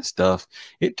something, man, that stuff,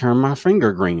 it turned my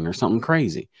finger green or something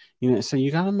crazy. So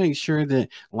you got to make sure that,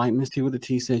 like Miss T with the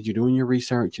T said, you're doing your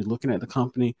research, you're looking at the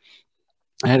company.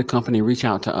 I had a company reach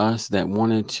out to us that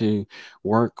wanted to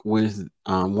work with,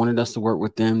 wanted us to work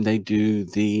with them. They do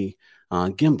the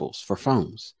gimbals for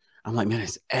phones. I'm like, man,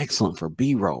 it's excellent for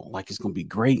B-roll. Like, it's going to be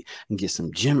great and get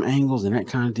some gym angles and that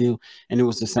kind of deal. And it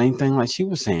was the same thing like she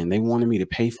was saying. They wanted me to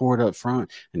pay for it up front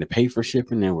and to pay for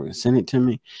shipping. They were going to send it to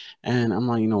me. And I'm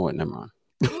like, you know what? Never mind.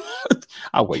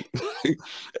 I'll wait.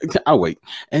 I'll wait.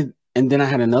 And then I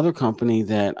had another company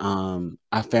that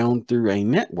I found through a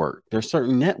network. There's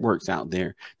certain networks out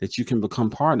there that you can become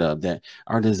part of that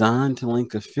are designed to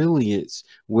link affiliates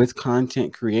with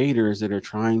content creators that are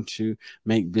trying to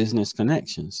make business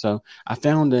connections. So I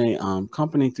found a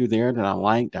company through there that I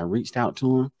liked. I reached out to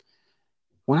them.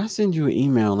 When I send you an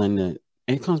email and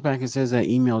it comes back and says that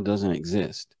email doesn't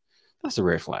exist, that's a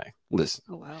red flag. Listen,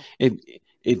 Oh, wow. if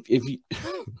you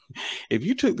if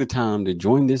you took the time to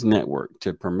join this network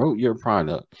to promote your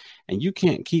product and you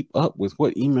can't keep up with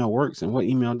what email works and what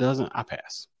email doesn't, I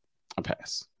pass.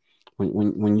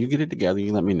 When you get it together,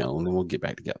 you let me know and then we'll get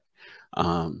back together.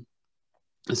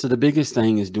 So the biggest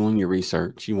thing is doing your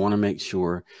research. You want to make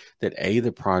sure that A,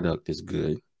 the product is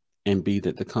good, and B,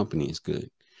 that the company is good,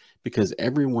 because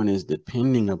everyone is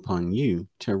depending upon you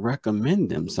to recommend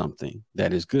them something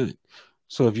that is good.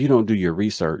 So if you don't do your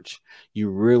research, you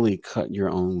really cut your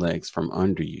own legs from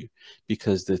under you,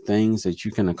 because the things that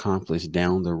you can accomplish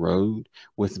down the road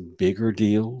with bigger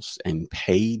deals and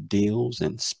paid deals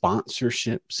and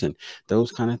sponsorships and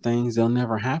those kind of things, they'll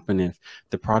never happen if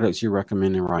the products you're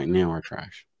recommending right now are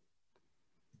trash.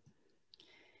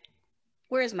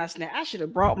 Where's my snack? I should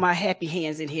have brought my happy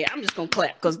hands in here. I'm just going to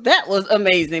clap because that was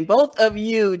amazing. Both of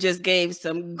you just gave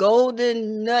some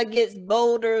golden nuggets,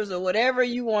 boulders, or whatever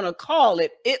you want to call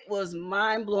it. It was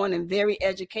mind-blowing and very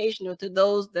educational to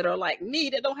those that are like me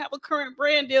that don't have a current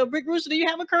brand deal. Big Rooster, do you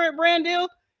have a current brand deal?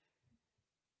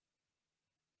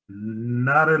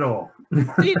 Not at all.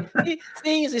 See,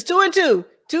 it's 2 and 2.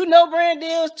 2 no brand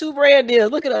deals, 2 brand deals.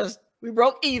 Look at us. We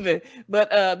broke even.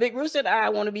 But Big Rooster and I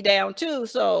want to be down too.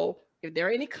 So if there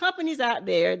are any companies out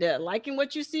there that are liking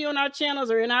what you see on our channels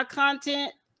or in our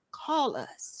content, call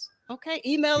us. Okay.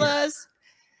 Email us,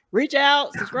 reach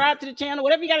out, subscribe to the channel,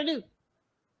 whatever you got to do.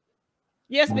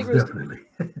 Yes, most Big Rooster.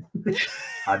 Definitely.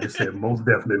 I just said most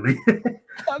definitely.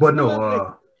 But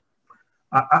no,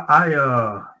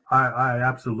 I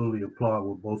absolutely applaud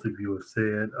what both of you have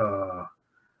said.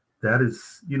 That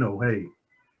is, hey,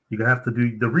 you have to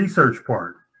do the research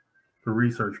part. The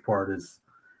research part is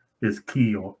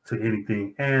key to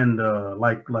anything. And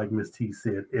like Ms. T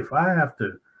said, if I have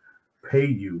to pay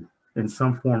you in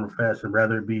some form or fashion,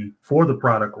 rather it be for the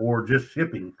product or just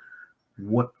shipping,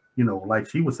 what, like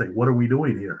she would say, what are we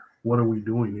doing here? What are we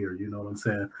doing here? You know what I'm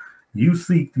saying? You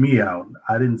seeked me out.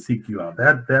 I didn't seek you out.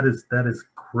 That is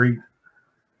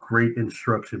great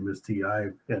instruction, Ms. T.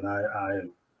 I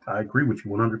agree with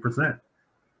you 100%.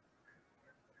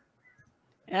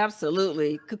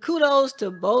 Absolutely. Kudos to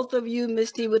both of you,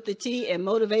 Miss T with the T and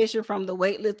Motivation from the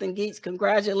Weightlifting Geeks.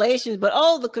 Congratulations. But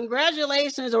the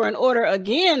congratulations are in order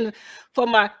again for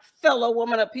my fellow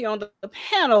woman up here on the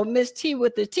panel, Miss T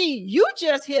with the T. You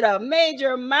just hit a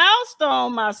major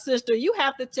milestone, my sister. You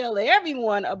have to tell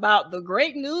everyone about the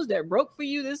great news that broke for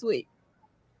you this week.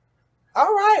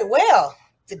 All right. Well,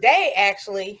 today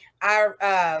actually,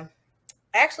 I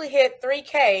actually hit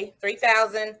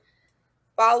 3,000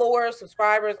 followers,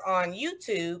 subscribers on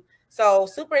YouTube. So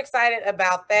super excited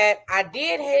about that. I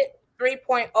did hit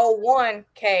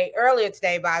 3.01K earlier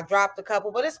today, but I dropped a couple,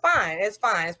 but it's fine. It's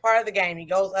fine. It's part of the game. It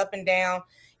goes up and down.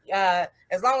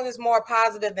 As long as it's more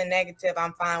positive than negative,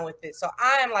 I'm fine with it. So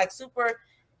I am like super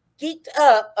geeked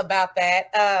up about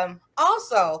that.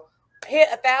 Also hit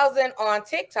 1,000 on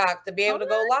TikTok to be able to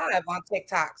go live on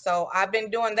TikTok. So I've been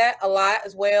doing that a lot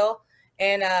as well.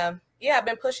 And I've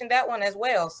been pushing that one as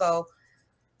well. So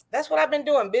that's what I've been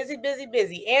doing. Busy,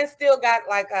 and still got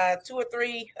like 2 or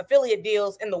 3 affiliate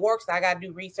deals in the works that I got to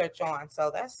do research on. So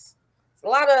that's a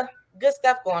lot of good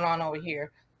stuff going on over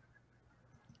here.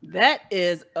 That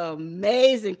is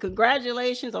amazing.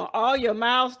 Congratulations on all your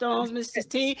milestones, Mrs.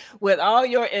 T, with all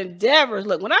your endeavors.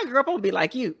 Look, when I grow up, I'm going to be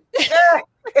like you.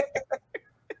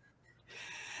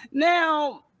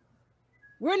 Now,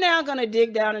 we're now going to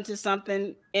dig down into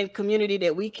something in community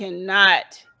that we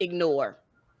cannot ignore.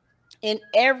 In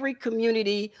every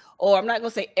community, or I'm not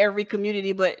going to say every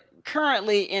community, but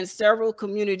currently in several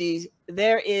communities,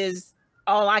 there is,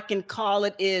 all I can call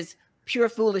it is pure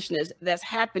foolishness that's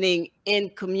happening in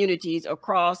communities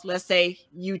across, let's say,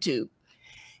 YouTube.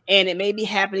 And it may be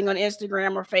happening on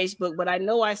Instagram or Facebook, but I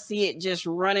know I see it just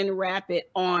running rapid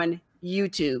on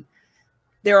YouTube.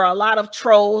 There are a lot of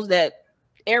trolls that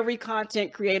every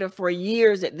content creator for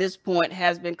years at this point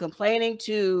has been complaining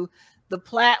to the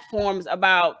platforms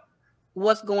about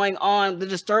what's going on, the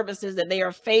disturbances that they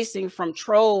are facing from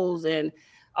trolls and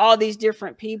all these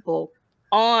different people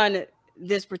on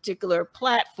this particular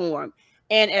platform.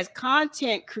 And as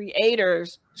content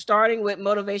creators, starting with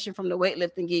Motivation from the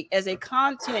Weightlifting Geek, as a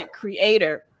content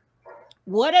creator,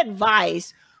 what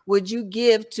advice would you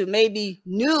give to maybe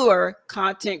newer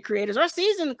content creators or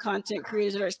seasoned content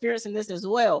creators that are experiencing this as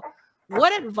well?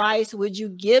 What advice would you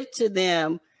give to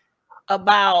them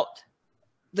about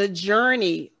the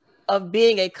journey of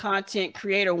being a content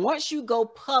creator? Once you go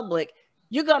public,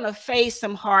 you're going to face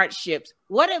some hardships.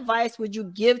 What advice would you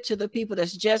give to the people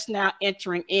that's just now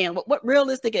entering in? What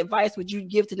realistic advice would you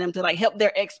give to them to like help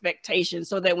their expectations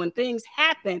so that when things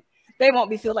happen, they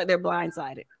won't feel like they're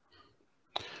blindsided?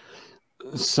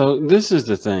 So this is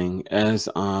the thing, as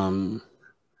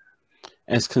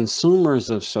consumers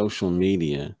of social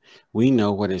media, we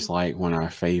know what it's like when our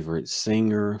favorite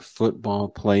singer, football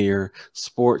player,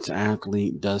 sports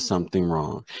athlete does something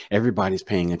wrong. Everybody's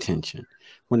paying attention.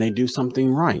 When they do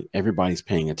something right, everybody's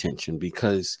paying attention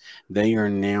because they are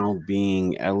now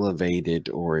being elevated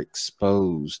or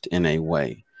exposed in a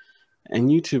way. And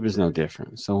YouTube is no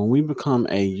different. So when we become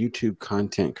a YouTube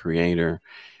content creator,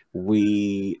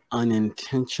 we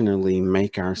unintentionally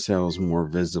make ourselves more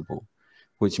visible,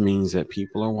 which means that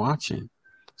people are watching.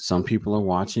 Some people are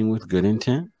watching with good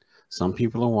intent. Some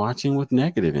people are watching with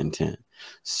negative intent.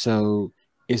 So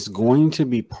it's going to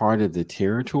be part of the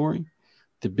territory.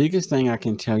 The biggest thing I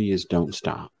can tell you is don't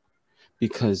stop,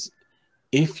 because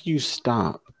if you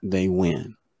stop, they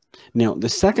win. Now, the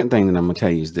second thing that I'm going to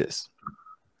tell you is this.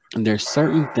 There's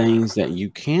certain things that you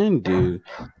can do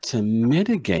to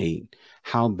mitigate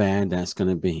how bad that's going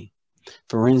to be.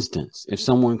 For instance, if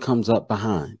someone comes up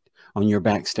behind on your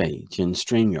backstage in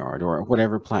StreamYard or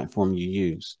whatever platform you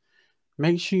use,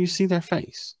 make sure you see their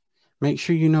face. Make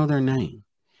sure you know their name.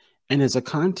 And as a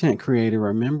content creator,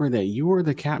 remember that you are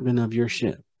the captain of your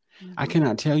ship. I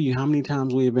cannot tell you how many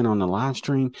times we have been on the live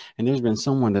stream and there's been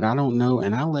someone that I don't know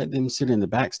and I let them sit in the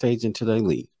backstage until they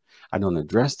leave. I don't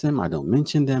address them. I don't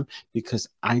mention them because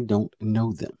I don't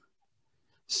know them.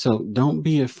 So don't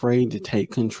be afraid to take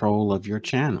control of your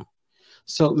channel.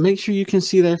 So make sure you can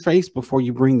see their face before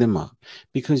you bring them up,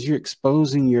 because you're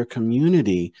exposing your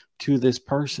community to this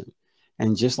person.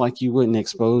 And just like you wouldn't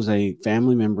expose a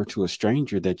family member to a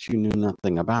stranger that you knew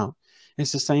nothing about,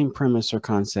 it's the same premise or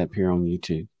concept here on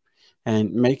YouTube.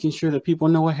 And making sure that people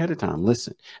know ahead of time,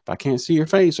 listen, if I can't see your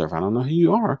face or if I don't know who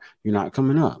you are, you're not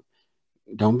coming up.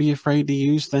 Don't be afraid to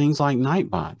use things like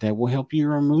Nightbot that will help you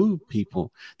remove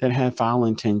people that have foul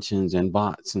intentions and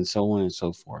bots and so on and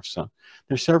so forth. So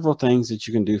there's several things that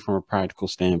you can do from a practical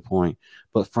standpoint,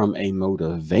 but from a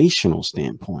motivational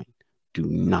standpoint, do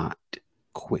not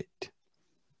quit.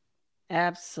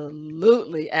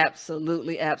 Absolutely,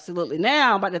 absolutely, absolutely. Now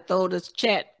I'm about to throw this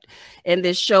chat and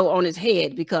this show on its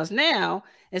head, because now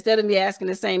instead of me asking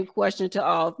the same question to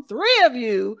all three of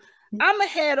you, I'm going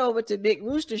to head over to Big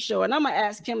Rooster Show and I'm going to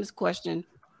ask him this question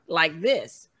like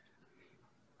this.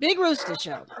 Big Rooster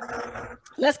Show,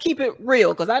 let's keep it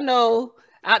real, because I know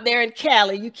out there in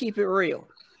Cali, you keep it real.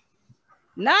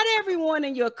 Not everyone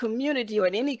in your community or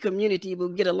in any community will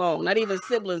get along. Not even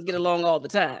siblings get along all the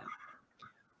time.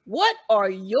 What are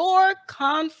your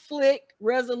conflict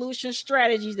resolution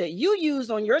strategies that you use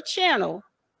on your channel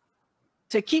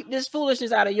to keep this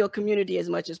foolishness out of your community as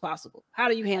much as possible? How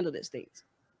do you handle these things?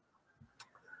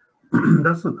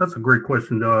 That's a great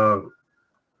question.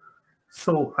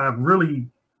 So I've really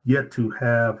yet to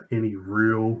have any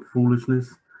real foolishness.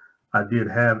 I did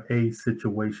have a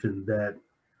situation that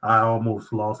I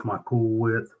almost lost my cool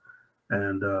with,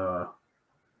 and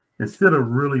instead of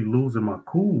really losing my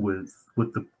cool with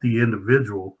the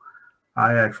individual,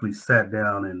 I actually sat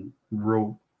down and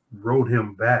wrote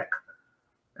him back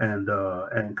and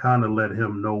kind of let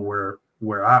him know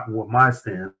what my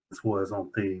stance was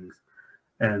on things,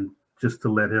 and just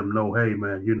to let him know, hey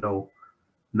man,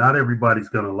 not everybody's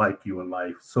gonna like you in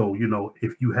life. So,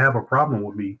 if you have a problem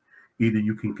with me, either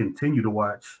you can continue to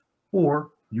watch or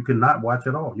you can not watch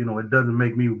at all. It doesn't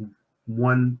make me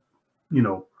one,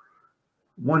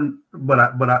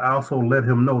 but I also let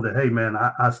him know that, hey man,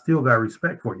 I still got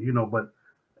respect for you, but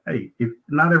hey, if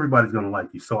not everybody's gonna like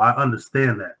you. So I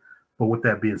understand that. But with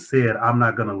that being said, I'm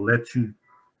not gonna let you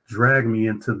drag me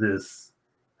into this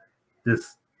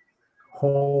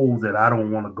hole that I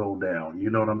don't want to go down. You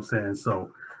know what I'm saying?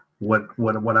 So what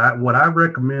I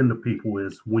recommend to people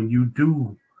is, when you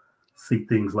do see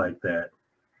things like that,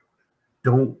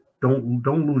 don't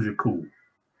lose your cool.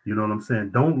 You know what I'm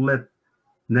saying? Don't let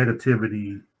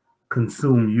negativity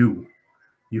consume you.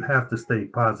 You have to stay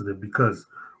positive, because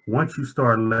once you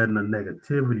start letting the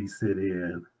negativity sit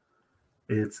in,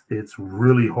 it's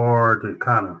really hard to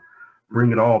kind of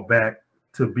bring it all back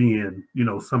to being,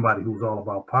 somebody who's all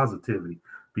about positivity.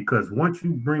 Because once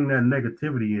you bring that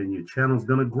negativity in, your channel's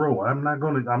gonna grow. I'm not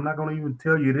gonna even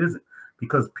tell you it isn't,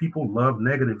 because people love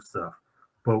negative stuff.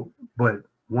 But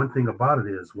one thing about it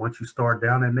is once you start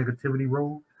down that negativity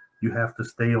road, you have to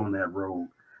stay on that road.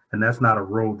 And that's not a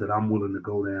road that I'm willing to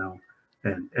go down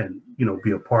and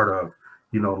be a part of.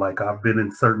 Like I've been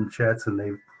in certain chats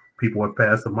and people have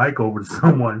passed the mic over to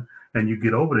someone, and you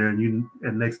get over there and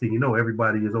next thing you know,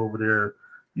 everybody is over there,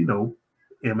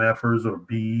 MFers or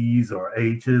Bs or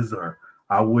Hs or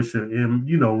I wish a M,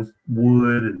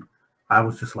 would. And I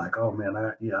was just like, oh man,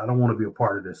 I don't want to be a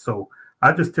part of this. So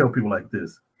I just tell people like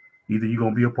this: either you're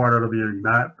gonna be a part of it or you're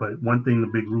not. But one thing the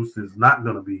Big Rooster is not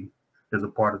gonna be is a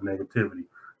part of negativity.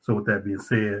 So with that being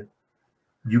said,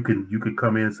 you can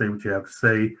come in and say what you have to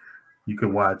say. You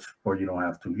can watch or you don't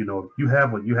have to. You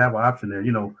have an option there.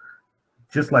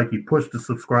 Just like you push the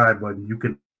subscribe button, you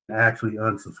can actually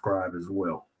unsubscribe as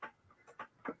well.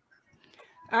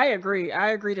 I agree.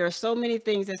 There are so many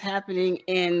things that's happening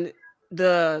in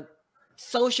the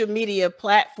social media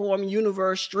platform,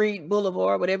 universe, street,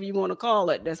 boulevard, whatever you want to call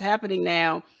it, that's happening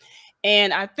now.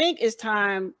 And I think it's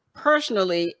time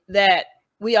personally that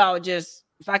we all just,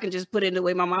 if I can just put it the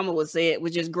way my mama would say it, we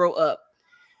just grow up.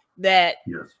 That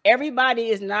yes. Everybody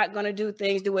is not going to do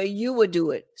things the way you would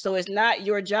do it. So it's not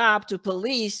your job to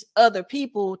police other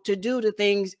people to do the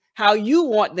things how you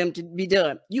want them to be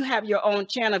done. You have your own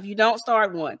channel if you don't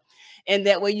start one. And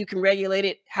that way you can regulate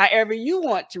it however you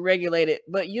want to regulate it.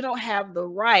 But you don't have the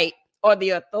right or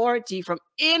the authority from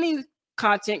any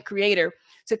content creator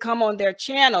to come on their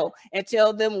channel and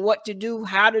tell them what to do,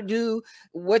 how to do,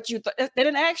 what you they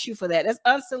didn't ask you for that. That's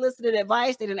unsolicited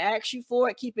advice. They didn't ask you for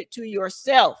it. Keep it to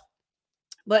yourself.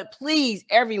 But please,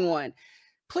 everyone,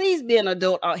 please be an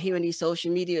adult out here in these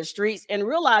social media streets and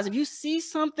realize if you see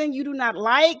something you do not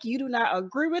like, you do not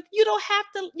agree with, you don't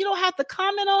have to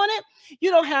comment on it. You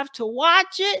don't have to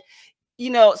watch it.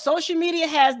 Social media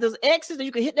has those X's that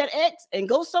you can hit that X and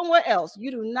go somewhere else. You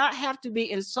do not have to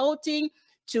be insulting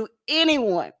to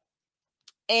anyone.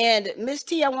 And Miss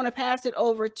T, I want to pass it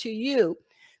over to you.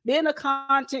 Being a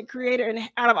content creator and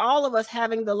out of all of us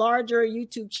having the larger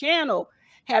YouTube channel,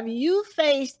 have you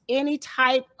faced any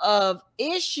type of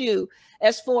issue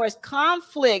as far as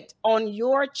conflict on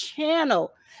your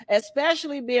channel,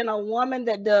 especially being a woman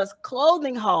that does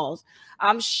clothing hauls?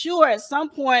 I'm sure at some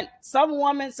point, some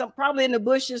woman, probably in the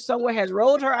bushes somewhere, has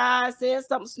rolled her eyes, said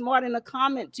something smart in a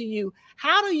comment to you.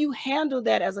 How do you handle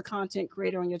that as a content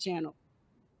creator on your channel?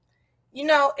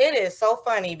 It is so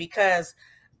funny because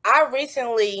I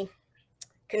recently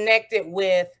connected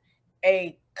with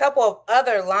a couple of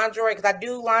other lingerie, because I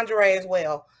do lingerie as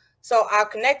well. So I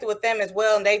connected with them as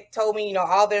well. And they told me,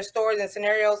 all their stories and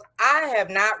scenarios. I have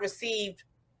not received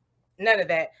none of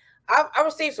that. I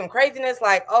received some craziness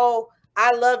like, oh,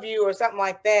 I love you or something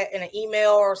like that in an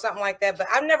email or something like that. But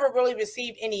I've never really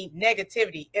received any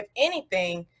negativity. If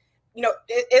anything,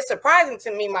 it's surprising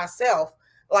to me myself.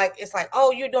 Like, it's like,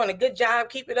 oh, you're doing a good job.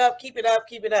 Keep it up, keep it up,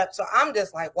 keep it up. So I'm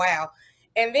just like, wow.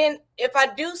 And then if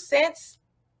I do sense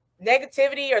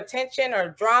negativity or tension or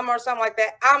drama or something like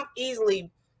that, I'm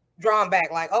easily drawn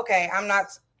back. Like, okay, I'm not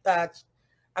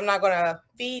going to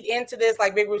feed into this.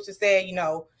 Like Big Rooster said,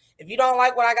 if you don't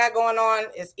like what I got going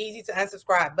on, it's easy to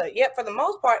unsubscribe. But yet, for the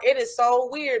most part, it is so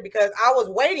weird because I was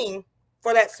waiting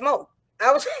for that smoke.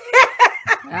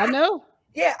 I know.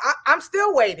 Yeah, I'm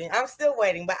still waiting.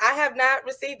 But I have not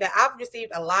received that. I've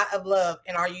received a lot of love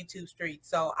in our YouTube streets.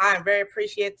 So I am very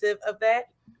appreciative of that.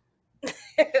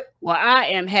 Well, I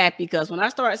am happy because when I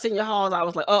started seeing your hauls, I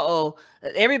was like,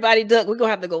 everybody duck. We're going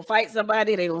to have to go fight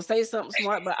somebody. They're going to say something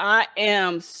smart. But I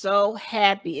am so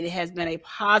happy. It has been a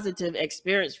positive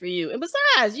experience for you. And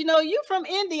besides, you from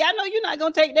Indy. I know you're not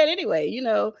going to take that anyway,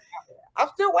 I'm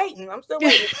still waiting.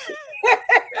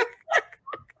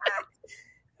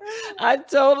 I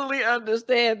totally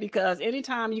understand because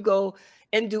anytime you go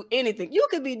and do anything, you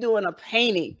could be doing a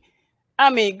painting. I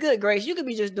mean, good grace, you could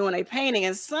be just doing a painting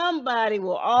and somebody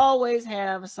will always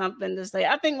have something to say.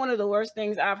 I think one of the worst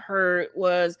things I've heard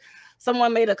was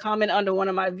someone made a comment under one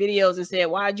of my videos and said,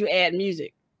 why'd you add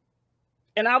music?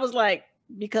 And I was like,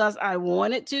 because I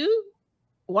wanted to.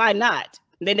 Why not?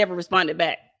 They never responded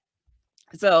back.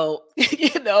 So,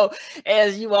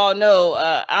 as you all know,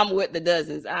 I'm with the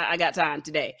dozens. I got time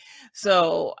today.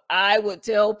 So I would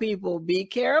tell people, be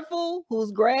careful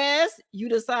whose grass you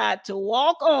decide to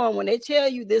walk on when they tell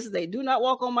you this is a do not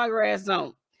walk on my grass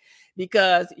zone,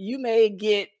 because you may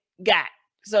get got.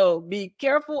 So be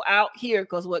careful out here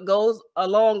because what goes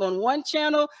along on one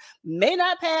channel may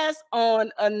not pass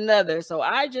on another. So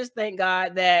I just thank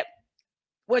God that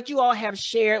what you all have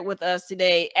shared with us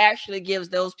today actually gives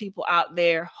those people out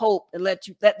there hope and let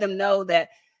them know that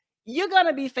you're going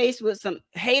to be faced with some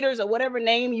haters or whatever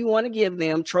name you want to give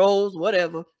them, trolls,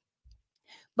 whatever,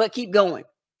 but keep going.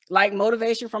 like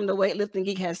Motivation from the Weightlifting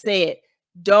Geek has said,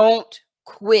 don't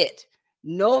quit.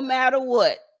 No matter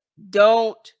what,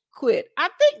 don't quit. I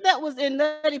think that was in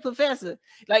Nutty Professor.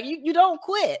 Like you don't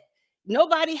quit.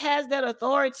 Nobody has that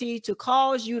authority to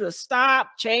cause you to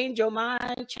stop, change your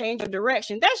mind, change your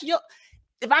direction. That's your,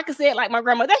 if I could say it like my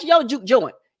grandma, that's your juke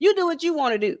joint. You do what you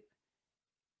want to do.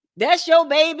 That's your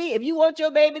baby. If you want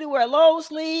your baby to wear a long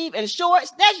sleeve and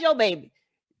shorts, that's your baby.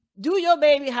 Do your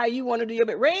baby how you want to do your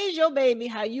baby. Raise your baby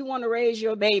how you want to raise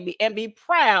your baby and be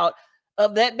proud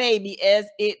of that baby as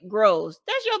it grows.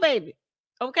 That's your baby.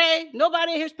 Okay?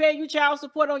 Nobody in here is paying you child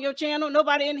support on your channel.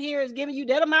 Nobody in here is giving you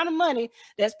that amount of money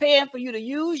that's paying for you to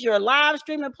use your live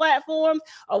streaming platforms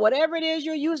or whatever it is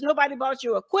you're using. Nobody bought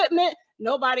your equipment.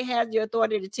 Nobody has the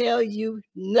authority to tell you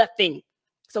nothing.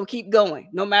 So keep going,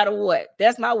 no matter what.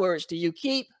 That's my words to you.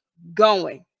 Keep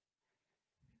going.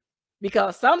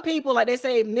 Because some people, like they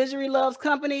say, misery loves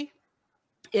company.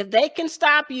 If they can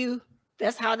stop you,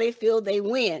 that's how they feel they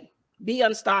win. Be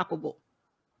unstoppable.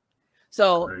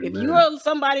 So Amen. If you are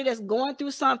somebody that's going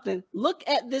through something, look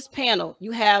at this panel.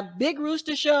 You have Big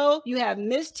Rooster Show, you have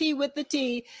Miss T with the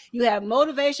T, you have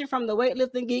Motivation from the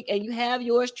Weightlifting Geek, and you have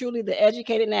yours truly, the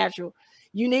Educated Natural.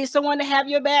 You need someone to have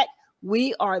your back.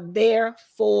 We are there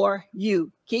for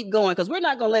you. Keep going, because we're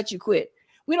not going to let you quit.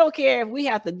 We don't care if we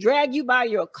have to drag you by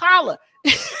your collar.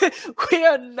 We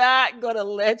are not going to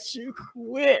let you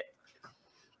quit.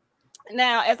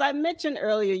 Now, as I mentioned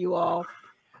earlier, you all,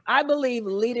 I believe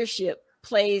leadership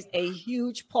plays a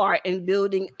huge part in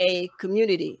building a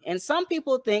community. And some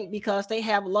people think because they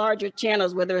have larger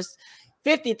channels, whether it's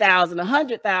 50,000,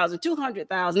 100,000,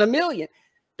 200,000, a million,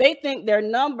 they think their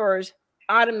numbers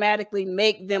automatically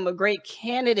make them a great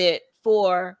candidate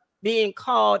for being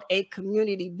called a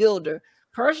community builder.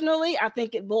 Personally, I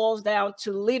think it boils down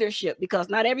to leadership because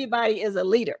not everybody is a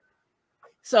leader.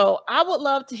 So I would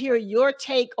love to hear your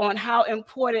take on how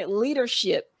important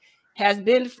leadership has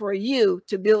been for you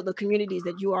to build the communities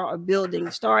that you are building,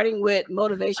 starting with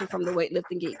Motivation from the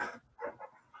Weightlifting Geek.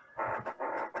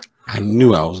 I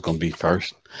knew I was going to be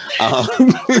first.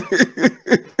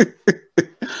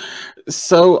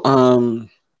 So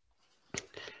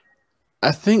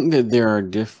I think that there are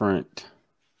different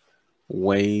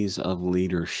ways of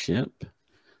leadership.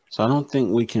 So I don't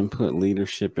think we can put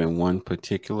leadership in one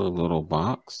particular little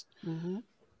box. Mm-hmm.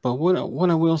 But what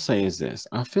I will say is this.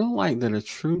 I feel like that a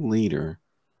true leader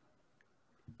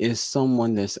is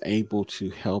someone that's able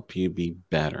to help you be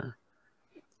better.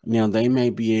 Now, they may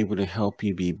be able to help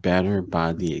you be better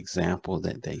by the example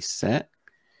that they set.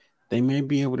 They may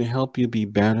be able to help you be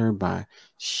better by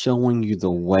showing you the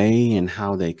way and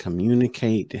how they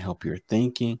communicate to help your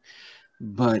thinking.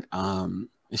 But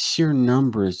sheer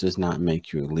numbers does not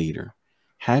make you a leader.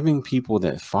 Having people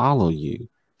that follow you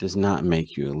does not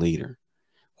make you a leader.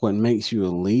 What makes you a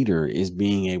leader is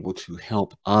being able to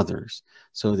help others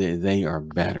so that they are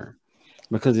better.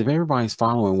 Because if everybody's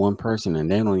following one person and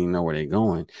they don't even know where they're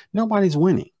going, nobody's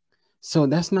winning. So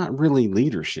that's not really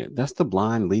leadership. That's the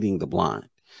blind leading the blind.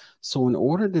 So in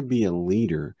order to be a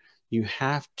leader, you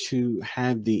have to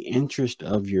have the interest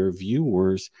of your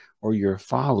viewers or your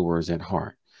followers at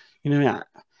heart. You know,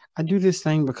 I do this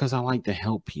thing because I like to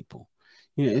help people.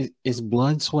 You know, it's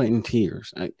blood, sweat, and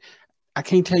tears. I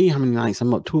can't tell you how many nights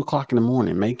I'm up 2 o'clock in the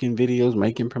morning making videos,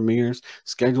 making premieres,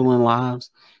 scheduling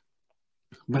lives.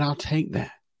 But I'll take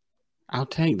that. I'll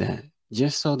take that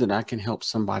just so that I can help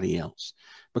somebody else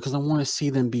because I want to see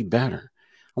them be better.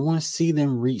 I want to see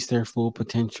them reach their full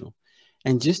potential.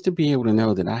 And just to be able to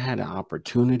know that I had an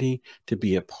opportunity to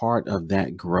be a part of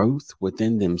that growth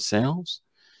within themselves,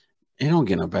 it don't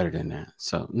get no better than that.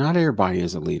 So not everybody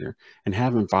is a leader, and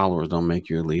having followers don't make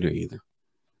you a leader either.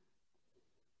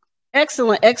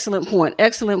 Excellent point.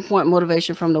 Excellent point.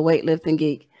 Motivation from the Weightlifting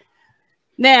Geek.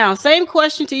 Now, same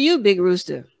question to you, Big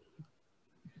Rooster.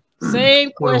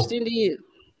 Same question to you.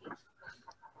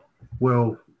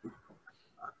 Well,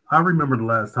 I remember the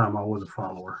last time I was a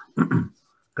follower.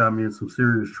 Got me in some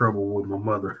serious trouble with my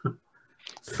mother.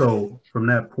 So from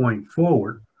that point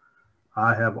forward,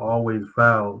 I have always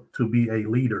vowed to be a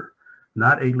leader,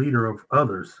 not a leader of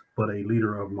others, but a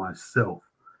leader of myself.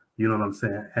 You know what I'm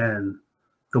saying? And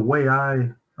the way I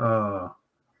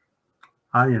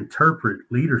interpret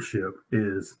leadership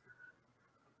is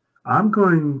I'm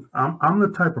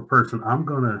the type of person I'm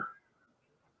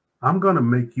gonna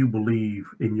make you believe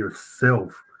in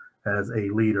yourself as a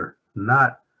leader,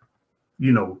 not,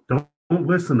 you know, don't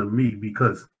listen to me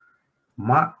because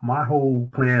my whole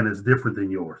plan is different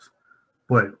than yours.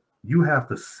 But you have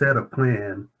to set a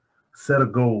plan, set a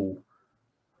goal,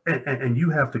 and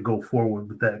you have to go forward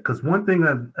with that. Because one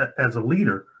thing as a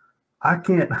leader, I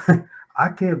can't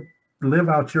live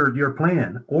out your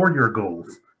plan or your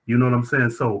goals. You know what I'm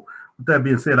saying? So with that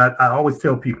being said, I always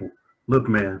tell people, look,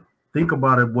 man, think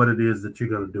about it, what it is that you're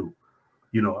going to do.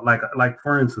 You know, like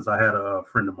for instance, I had a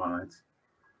friend of mine.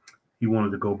 He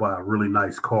wanted to go buy a really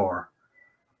nice car,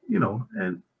 you know,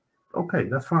 and okay,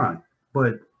 that's fine.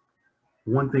 But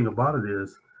one thing about it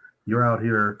is you're out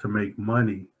here to make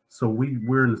money. So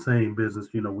we're in the same business,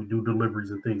 you know, we do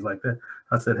deliveries and things like that.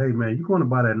 I said, hey man, you're going to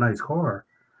buy that nice car.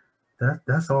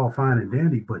 That's all fine and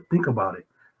dandy, but think about it.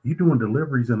 You're doing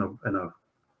deliveries in a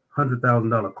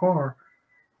 $100,000 car.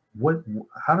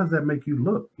 How does that make you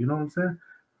look? You know what I'm saying?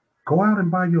 Go out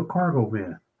and buy your cargo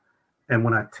van. And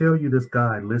when I tell you, this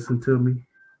guy listened to me,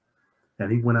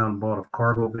 and he went out and bought a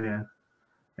cargo van,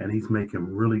 and he's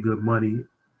making really good money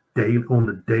on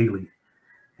the daily.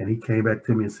 And he came back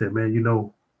to me and said, man, you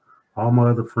know, all my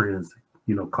other friends,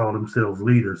 you know, call themselves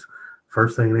leaders.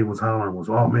 First thing they was hollering was,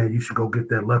 oh man, you should go get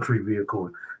that luxury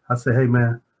vehicle. I said, hey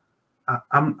man,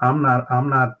 I'm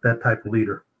not that type of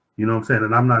leader. You know what I'm saying?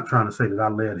 And I'm not trying to say that I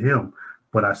led him,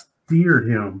 but I steered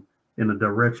him in a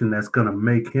direction that's going to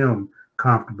make him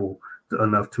comfortable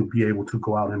enough to be able to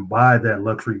go out and buy that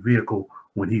luxury vehicle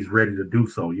when he's ready to do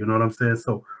so. You know what I'm saying?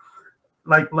 So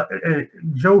like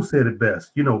Joe said it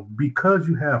best, you know, because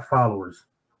you have followers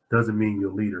doesn't mean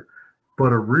you're a leader,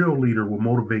 but a real leader will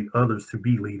motivate others to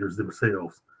be leaders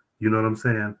themselves. You know what I'm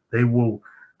saying? They will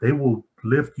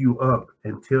lift you up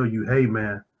and tell you, hey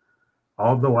man,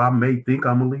 although I may think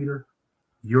I'm a leader,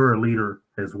 you're a leader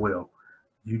as well.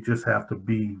 You just have to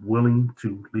be willing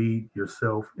to lead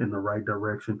yourself in the right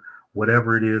direction,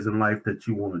 whatever it is in life that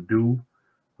you want to do,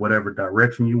 whatever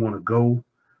direction you want to go,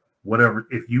 whatever.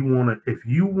 If you want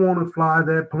to fly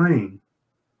that plane,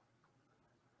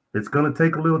 it's going to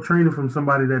take a little training from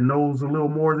somebody that knows a little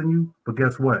more than you. But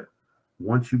guess what?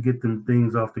 Once you get them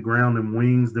things off the ground, them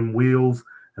wings, them wheels,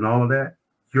 and all of that,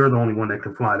 you're the only one that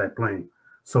can fly that plane.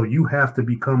 So you have to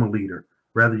become a leader,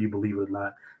 whether you believe it or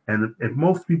not. And if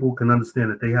most people can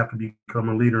understand that they have to become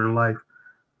a leader in life,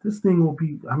 this thing will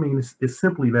be, I mean, it's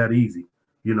simply that easy.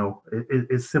 You know,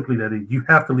 it's simply that easy. You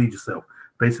have to lead yourself,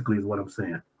 basically, is what I'm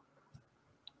saying.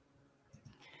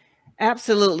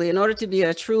 Absolutely. In order to be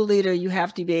a true leader, you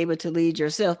have to be able to lead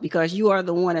yourself, because you are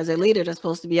the one as a leader that's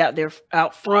supposed to be out there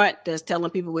out front, that's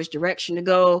telling people which direction to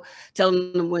go,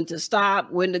 telling them when to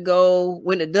stop, when to go,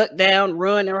 when to duck down,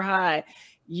 run or hide.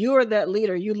 You're that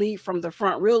leader. You lead from the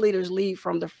front. Real leaders lead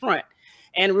from the front,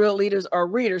 and real leaders are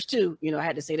readers too. You know, I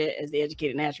had to say that as the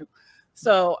educated natural.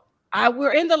 So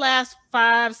we're in the last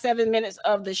 5-7 minutes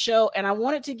of the show, and I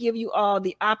wanted to give you all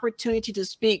the opportunity to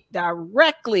speak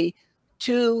directly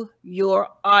to your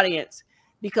audience,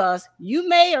 because you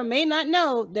may or may not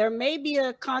know there may be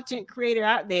a content creator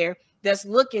out there that's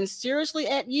looking seriously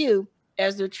at you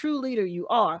as the true leader you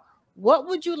are. What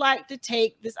would you like to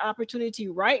take this opportunity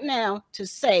right now to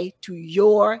say to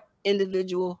your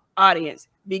individual audience,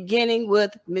 beginning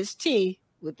with Miss T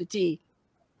with the T?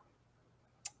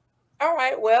 All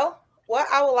right. Well, what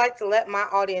I would like to let my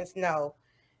audience know,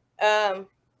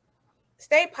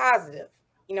 stay positive.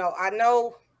 You know, I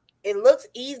know it looks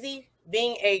easy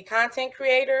being a content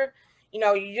creator. You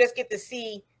know, you just get to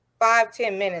see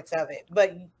 5-10 minutes of it.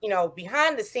 But, you know,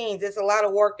 behind the scenes, there's a lot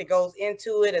of work that goes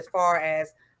into it as far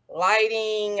as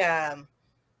lighting.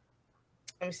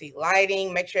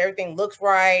 Lighting, make sure everything looks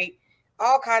right.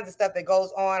 All kinds of stuff that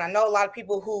goes on. I know a lot of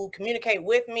people who communicate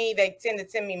with me, they tend to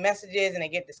send me messages and they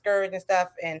get discouraged and stuff.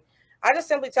 And I just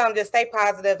simply tell them, just stay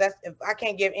positive. That's, if I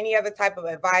can't give any other type of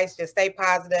advice, just stay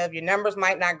positive. Your numbers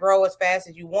might not grow as fast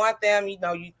as you want them. You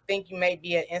know, you think you may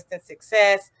be an instant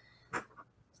success.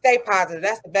 Stay positive.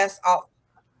 That's the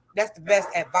best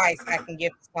advice I can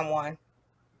give to someone.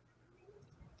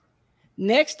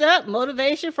 Next up,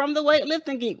 motivation from the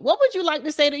Weightlifting Geek. What would you like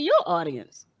to say to your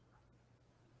audience?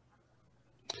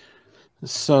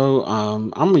 So I'm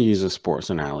going to use a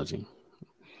sports analogy.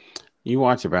 You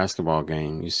watch a basketball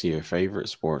game, you see your favorite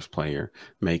sports player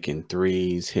making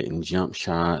threes, hitting jump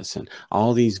shots, and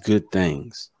all these good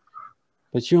things.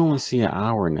 But you only see an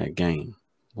hour in that game.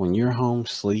 When you're home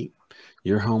asleep,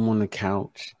 you're home on the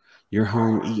couch, you're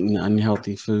home eating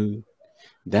unhealthy food,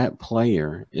 that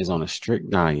player is on a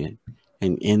strict diet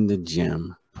and in the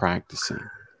gym practicing,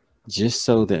 just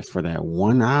so that for that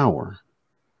 1 hour,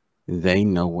 they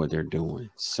know what they're doing.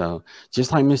 So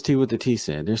just like Miss T with the T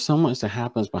said, there's so much that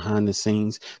happens behind the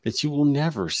scenes that you will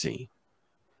never see.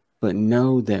 But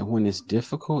know that when it's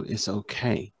difficult, it's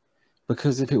okay.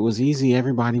 Because if it was easy,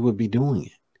 everybody would be doing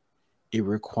it. It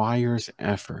requires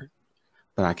effort.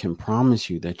 But I can promise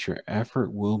you that your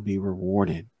effort will be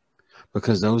rewarded.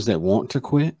 Because those that want to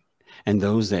quit and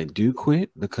those that do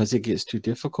quit because it gets too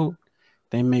difficult,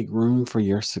 They make room for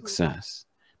your success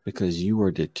because you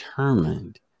are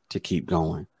determined to keep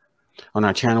going. On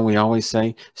our channel, we always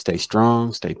say, stay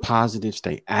strong, stay positive,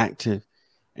 stay active.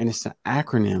 And it's an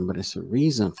acronym, but it's a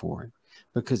reason for it.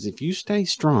 Because if you stay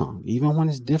strong, even when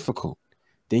it's difficult,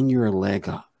 then you're a leg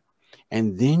up.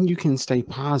 And then you can stay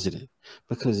positive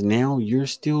because now you're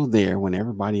still there when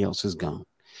everybody else is gone.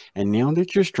 And now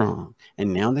that you're strong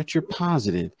and now that you're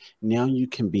positive, now you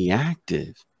can be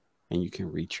active and you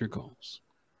can reach your goals.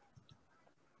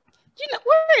 You know,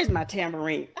 where is my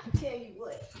tambourine? I tell you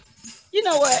what. You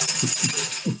know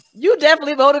what? You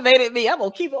definitely motivated me. I'm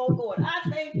going to keep on going. I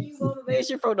thank you,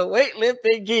 Motivation from the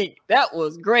Weightlifting Geek. That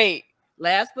was great.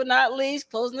 Last but not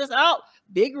least, closing us out,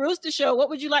 Big Rooster Show. What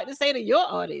would you like to say to your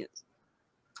audience?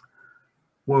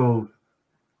 Well,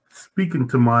 speaking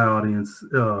to my audience,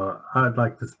 I'd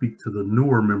like to speak to the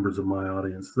newer members of my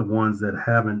audience, the ones that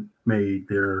haven't made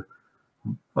their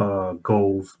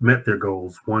goals, met their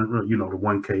goals, the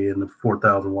 1K and the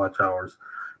 4,000 watch hours.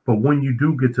 But when you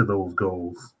do get to those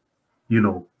goals,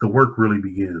 the work really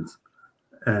begins.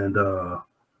 And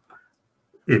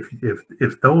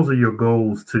if those are your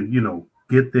goals to,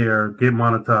 get there, get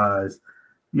monetized,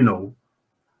 you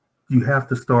have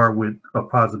to start with a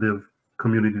positive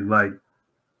community like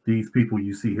these people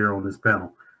you see here on this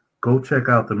panel. Go check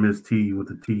out the Miss T with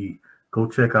the T. Go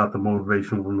check out the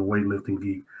Motivation from the Weightlifting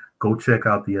Geek. Go check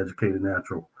out the Educated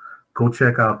Natural. Go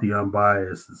check out the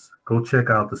Unbiases. Go check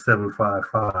out the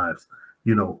 755s.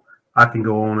 I can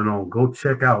go on and on. Go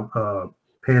check out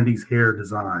Pandy's hair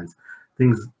designs.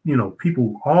 Things,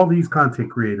 people, all these content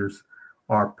creators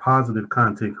are positive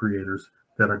content creators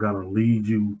that are going to lead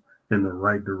you in the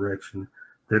right direction.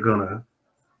 They're going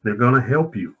to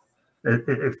help you.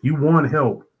 If you want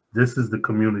help, this is the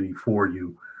community for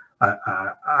you.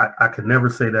 I can never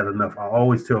say that enough. I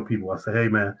always tell people, I say, hey,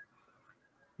 man,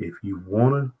 if you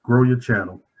want to grow your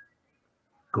channel,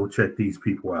 go check these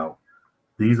people out.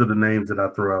 These are the names that I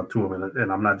throw out to them.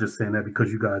 And I'm not just saying that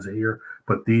because you guys are here,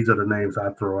 but these are the names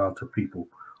I throw out to people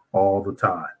all the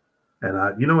time. And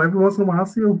every once in a while, I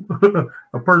see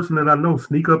a person that I know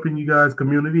sneak up in you guys'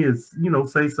 community and,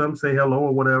 say something, say hello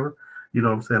or whatever. You know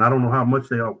what I'm saying? I don't know how much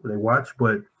they watch,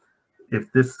 but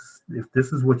if this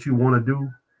is what you want to do,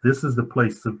 this is the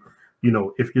place to,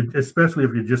 especially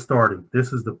if you're just starting,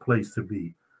 this is the place to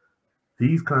be.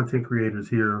 These content creators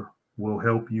here will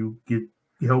help get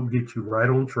you right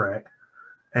on track.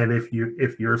 And if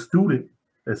you're a student,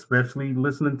 especially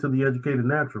listening to the Educated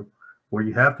Natural, where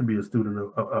you have to be a student,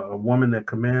 a woman that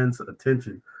commands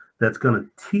attention, that's going to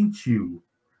teach you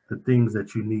the things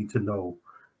that you need to know.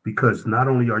 Because not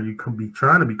only are you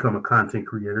trying to become a content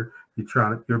creator, you're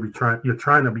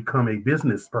trying to become a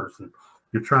business person.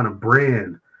 You're trying to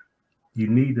brand. You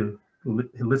need to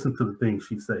listen to the things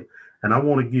she say. And I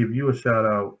want to give you a shout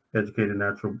out, Educated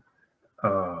Natural,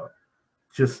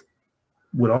 just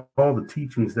with all the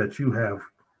teachings that you have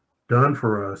done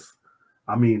for us.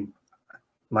 I mean,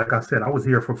 like I said, I was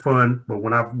here for fun, but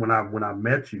when I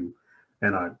met you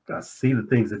and I see the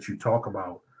things that you talk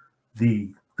about,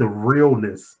 the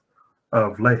realness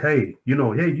of like, hey,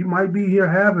 you might be here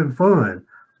having fun,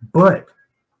 but,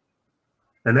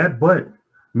 and that but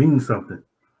means something.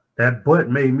 That but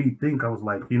made me think. I was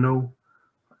like,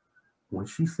 when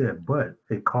she said but,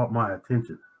 it caught my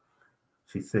attention.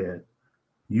 She said,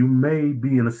 you may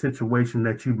be in a situation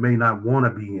that you may not want to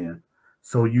be in.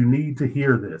 So you need to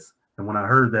hear this. And when I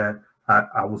heard that,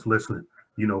 I was listening.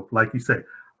 Like you say,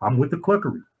 I'm with the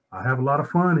cluckery. I have a lot of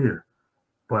fun here.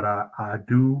 But I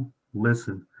do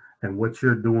listen. And what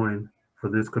you're doing for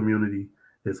this community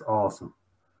is awesome.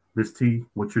 Miss T,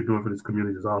 what you're doing for this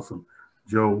community is awesome.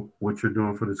 Joe, what you're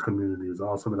doing for this community is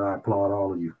awesome. And I applaud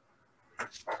all of you.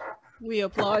 We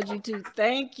applaud you too.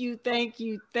 Thank you, thank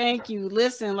you, thank you.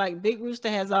 Listen, like Big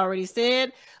Rooster has already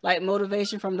said, like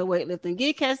Motivation from the Weightlifting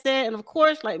Geek has said, and of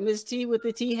course, like Miss T with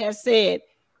the T has said,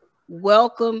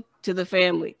 welcome to the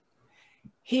family.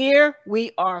 Here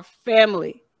we are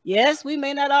family. Yes, we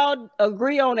may not all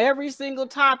agree on every single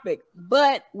topic,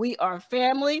 but we are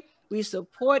family. We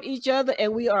support each other,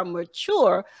 and we are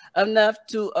mature enough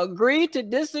to agree to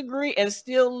disagree and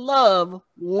still love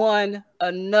one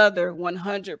another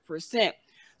 100%.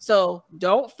 So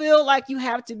don't feel like you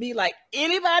have to be like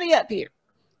anybody up here.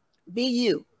 Be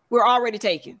you. We're already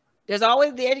taken. There's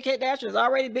always the Educate Natural. There's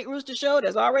already Big Rooster Show.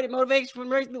 There's already Motivation from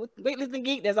Weightlifting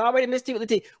Geek. There's already Miss T with the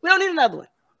T. We don't need another one.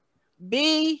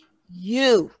 Be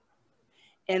you.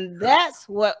 And that's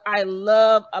what I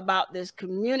love about this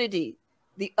community.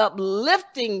 The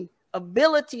uplifting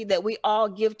ability that we all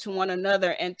give to one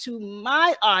another. And to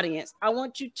my audience, I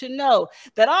want you to know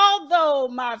that although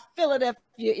my Philadelphia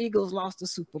Eagles lost the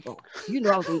Super Bowl, you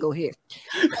know I was going to go here.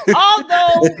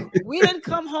 Although we didn't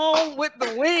come home with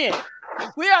the win,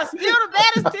 we are still the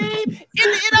baddest team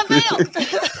in the NFL.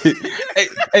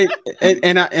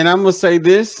 and I'm going to say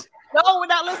this. No, we're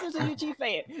not listening to you, Chief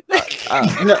fan.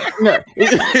 No.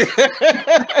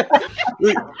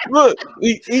 Look,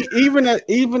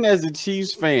 even as a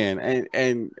Chiefs fan,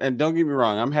 and don't get me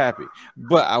wrong, I'm happy.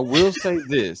 But I will say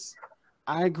this: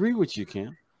 I agree with you,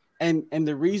 Kim, and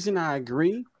the reason I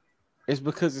agree is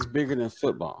because it's bigger than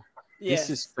football. Yes.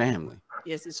 This is family.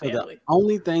 Yes, it's so family. The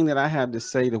only thing that I have to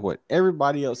say to what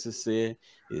everybody else has said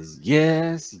is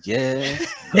yes,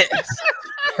 yes, yes.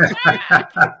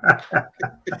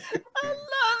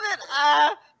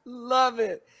 I love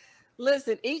it.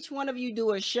 Listen, each one of you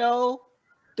do a show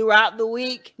throughout the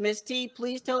week. Miss T,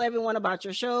 please tell everyone about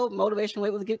your show. Motivation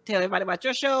Way will tell everybody about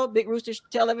your show. Big Rooster,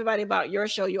 tell everybody about your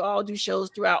show. You all do shows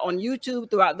throughout on YouTube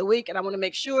throughout the week, and I want to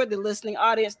make sure the listening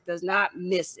audience does not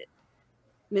miss it.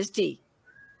 Miss T.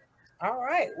 All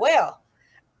right. Well,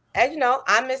 as you know,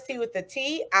 I'm Miss T with the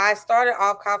T. I started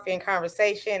off Coffee and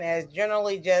Conversation as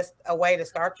generally just a way to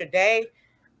start your day.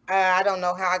 I don't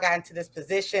know how I got into this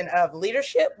position of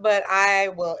leadership, but I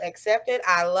will accept it.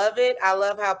 I love it. I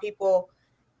love how people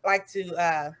like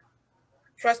to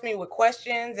trust me with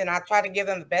questions, and I try to give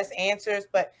them the best answers.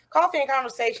 But Coffee and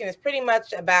Conversation is pretty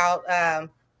much about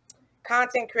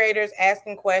content creators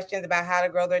asking questions about how to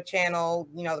grow their channel,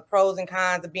 you know, the pros and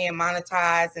cons of being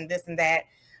monetized and this and that.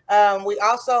 We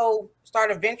also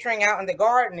started venturing out into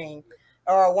gardening,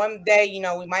 or one day, you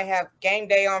know, we might have game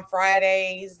day on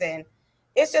Fridays, and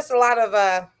it's just a lot of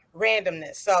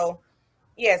randomness. So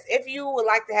yes, if you would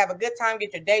like to have a good time,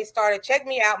 get your day started, check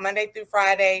me out Monday through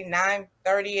Friday,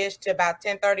 9:30ish to about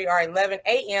 10:30 or 11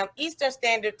 a.m. Eastern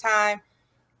Standard Time.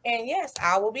 And yes,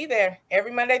 I will be there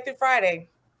every Monday through Friday.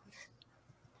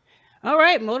 All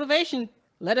right, motivation.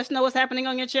 Let us know what's happening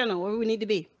on your channel, where we need to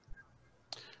be.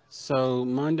 So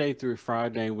Monday through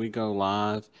Friday, we go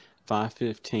live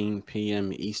 5:15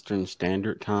 p.m. Eastern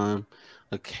Standard Time.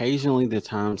 Occasionally, the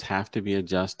times have to be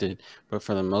adjusted, but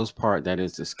for the most part, that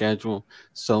is the schedule.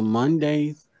 So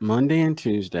Monday and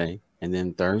Tuesday, and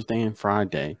then Thursday and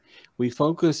Friday, we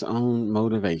focus on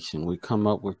motivation. We come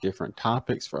up with different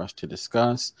topics for us to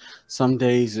discuss. Some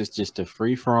days it's just a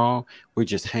free-for-all. We're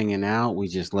just hanging out. We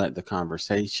just let the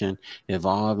conversation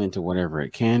evolve into whatever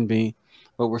it can be.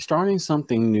 But we're starting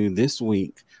something new this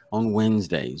week on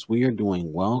Wednesdays. We are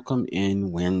doing Welcome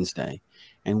In Wednesday.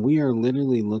 And we are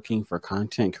literally looking for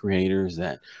content creators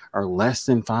that are less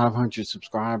than 500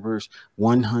 subscribers,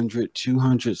 100,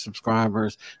 200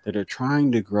 subscribers, that are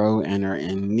trying to grow and are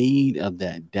in need of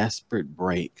that desperate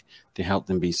break to help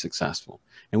them be successful.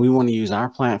 And we want to use our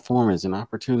platform as an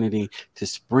opportunity to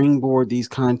springboard these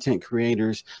content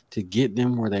creators to get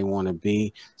them where they want to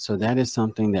be. So that is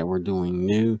something that we're doing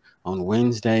new on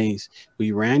Wednesdays.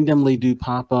 We randomly do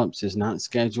pop-ups. It's not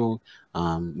scheduled.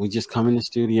 We just come in the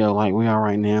studio like we are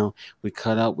right now. We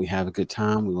cut up, we have a good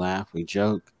time, we laugh, we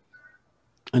joke.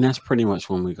 And that's pretty much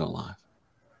when we go live.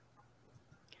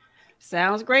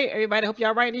 Sounds great. Everybody, hope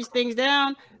y'all write these things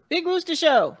down. Big Rooster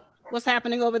Show. What's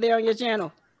happening over there on your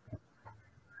channel?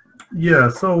 Yeah,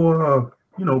 so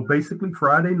you know, basically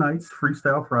Friday nights,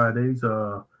 Freestyle Fridays,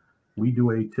 we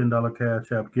do a $10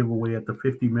 Cash App giveaway at the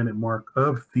 50-minute mark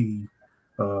of the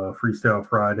Freestyle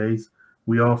Fridays.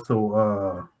 We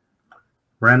also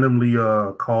randomly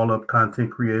call up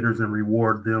content creators and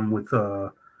reward them with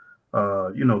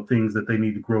you know, things that they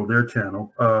need to grow their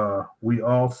channel. We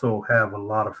also have a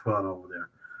lot of fun over there.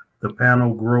 The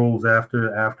panel grows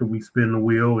after we spin the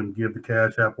wheel and give the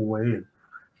Cash App away, and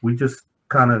we just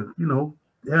kind of, you know,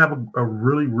 have a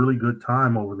really, really good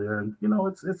time over there. And you know,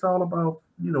 it's all about,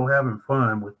 you know, having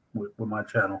fun with my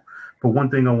channel. But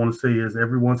one thing I want to say is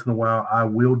every once in a while I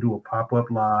will do a pop-up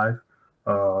live,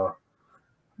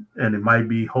 and it might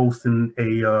be hosting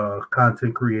a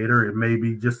content creator. It may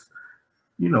be just,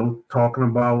 you know, talking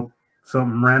about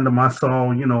something random I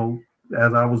saw, you know,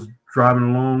 as I was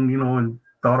driving along, you know, and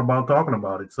thought about talking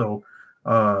about it. So,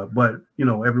 but, you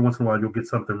know, every once in a while you'll get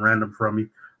something random from me.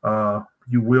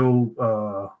 You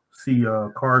will see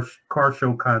car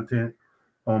show content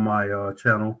on my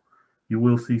channel. You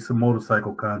will see some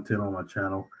motorcycle content on my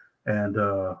channel. And,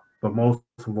 but most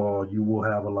of all, you will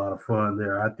have a lot of fun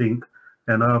there, I think.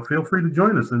 And feel free to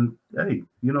join us. And hey,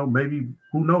 you know, maybe,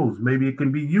 who knows, maybe it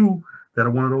can be you that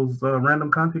are one of those random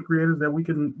content creators that we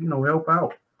can, you know, help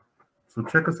out. So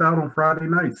check us out on Friday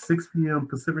night, 6 p.m.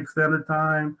 Pacific Standard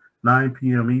Time, 9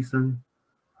 p.m. Eastern.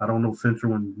 I don't know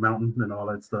Central and Mountain and all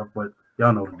that stuff, but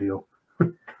y'all know the deal.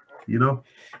 You know?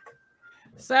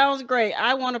 Sounds great.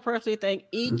 I want to personally thank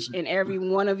each and every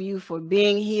one of you for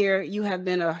being here. You have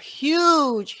been a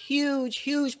huge, huge,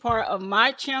 huge part of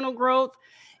my channel growth.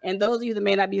 And those of you that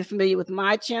may not be familiar with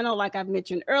my channel, like I've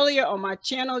mentioned earlier, on my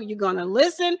channel, you're going to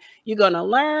listen, you're going to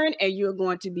learn, and you're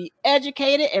going to be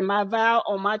educated. And my vow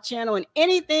on my channel and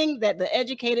anything that the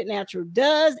Educated Natural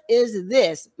does is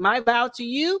this. My vow to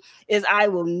you is I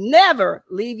will never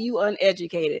leave you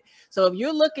uneducated. So if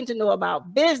you're looking to know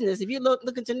about business, if you're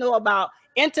looking to know about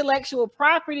intellectual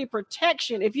property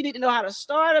protection, if you need to know how to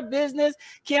start a business,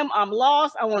 Kim, I'm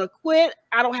lost, I want to quit,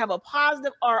 I don't have a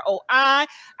positive ROI, I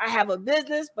have a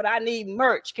business, but I need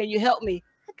merch, can you help me?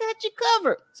 I got you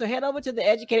covered. So head over to the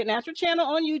Educated Natural channel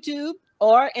on YouTube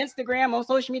or Instagram, on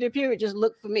social media, period. Just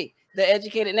look for me, The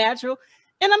Educated Natural,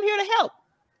 and I'm here to help.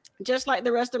 Just like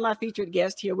the rest of my featured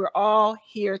guests here, we're all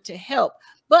here to help.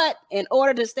 But in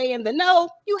order to stay in the know,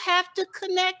 you have to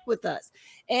connect with us.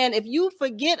 And if you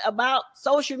forget about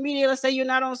social media, let's say you're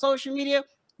not on social media,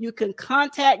 you can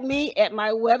contact me at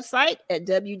my website at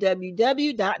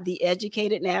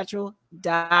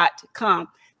www.theeducatednatural.com.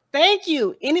 Thank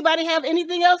you. Anybody have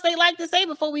anything else they'd like to say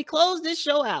before we close this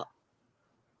show out?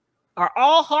 Are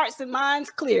all hearts and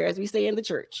minds clear, as we say in the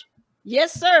church?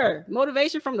 Yes, sir.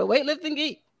 Motivation from the Weightlifting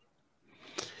Geek.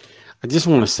 I just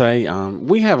want to say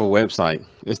we have a website.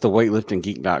 It's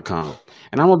theweightliftinggeek.com.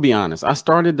 And I'm going to be honest. I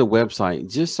started the website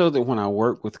just so that when I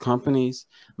work with companies,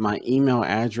 my email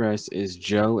address is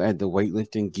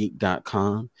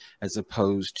joe@theweightliftinggeek.com as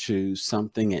opposed to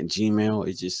something at Gmail.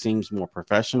 It just seems more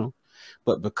professional.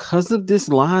 But because of this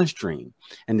live stream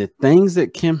and the things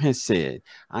that Kim has said,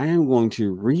 I am going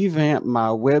to revamp my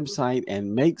website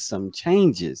and make some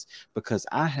changes because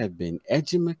I have been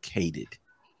educated.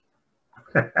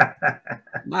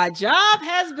 My job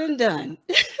has been done.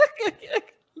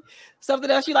 Something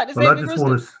else you like to say? Well, I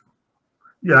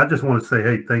just want to say,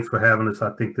 hey, thanks for having us.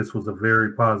 I think this was a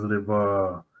very positive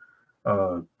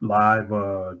live.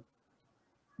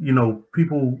 You know,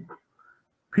 people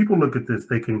look at this,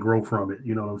 they can grow from it.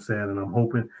 You know what I'm saying? And I'm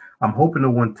hoping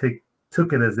no one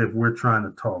took it as if we're trying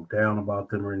to talk down about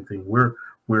them or anything. We're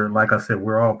like I said,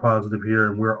 we're all positive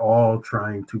here, and we're all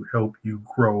trying to help you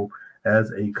grow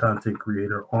as a content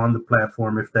creator on the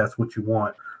platform if that's what you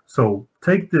want. So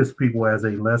take this, people, as a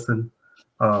lesson.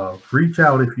 Reach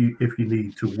out if you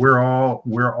need to. We're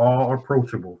all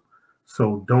approachable.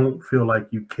 So don't feel like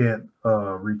you can't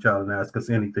reach out and ask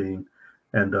us anything.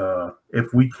 And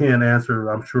if we can't answer,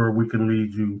 I'm sure we can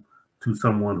lead you to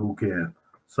someone who can.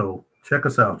 So check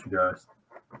us out, you guys.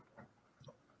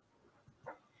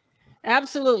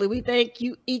 Absolutely. We thank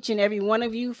you, each and every one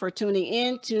of you, for tuning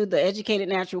in to the Educated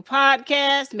Natural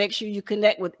podcast. Make sure you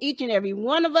connect with each and every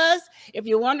one of us. If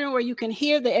you're wondering where you can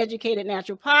hear the Educated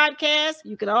Natural podcast,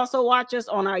 you can also watch us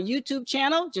on our YouTube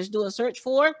channel. Just do a search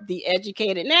for The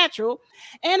Educated Natural.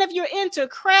 And if you're into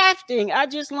crafting, I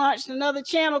just launched another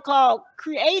channel called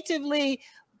Creatively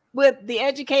with The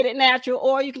Educated Natural,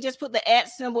 or you can just put the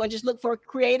 @ symbol and just look for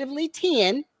Creatively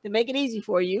 10 to make it easy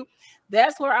for you.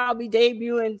 That's where I'll be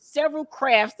debuting several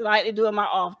crafts that I like to do in my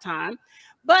off time.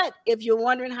 But if you're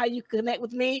wondering how you connect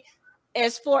with me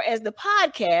as far as the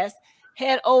podcast,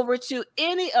 head over to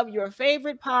any of your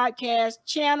favorite podcast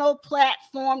channel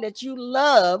platform that you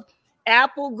love.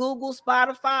 Apple, Google,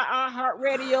 Spotify,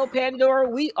 iHeartRadio, Pandora.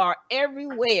 We are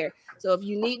everywhere. So if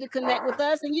you need to connect with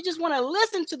us and you just want to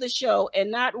listen to the show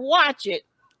and not watch it,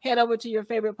 head over to your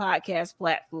favorite podcast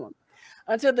platform.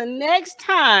 Until the next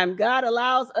time God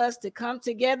allows us to come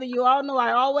together, you all know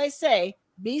I always say,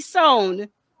 be sown,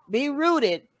 be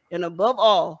rooted, and above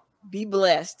all, be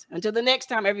blessed. Until the next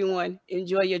time, everyone,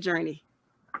 enjoy your journey.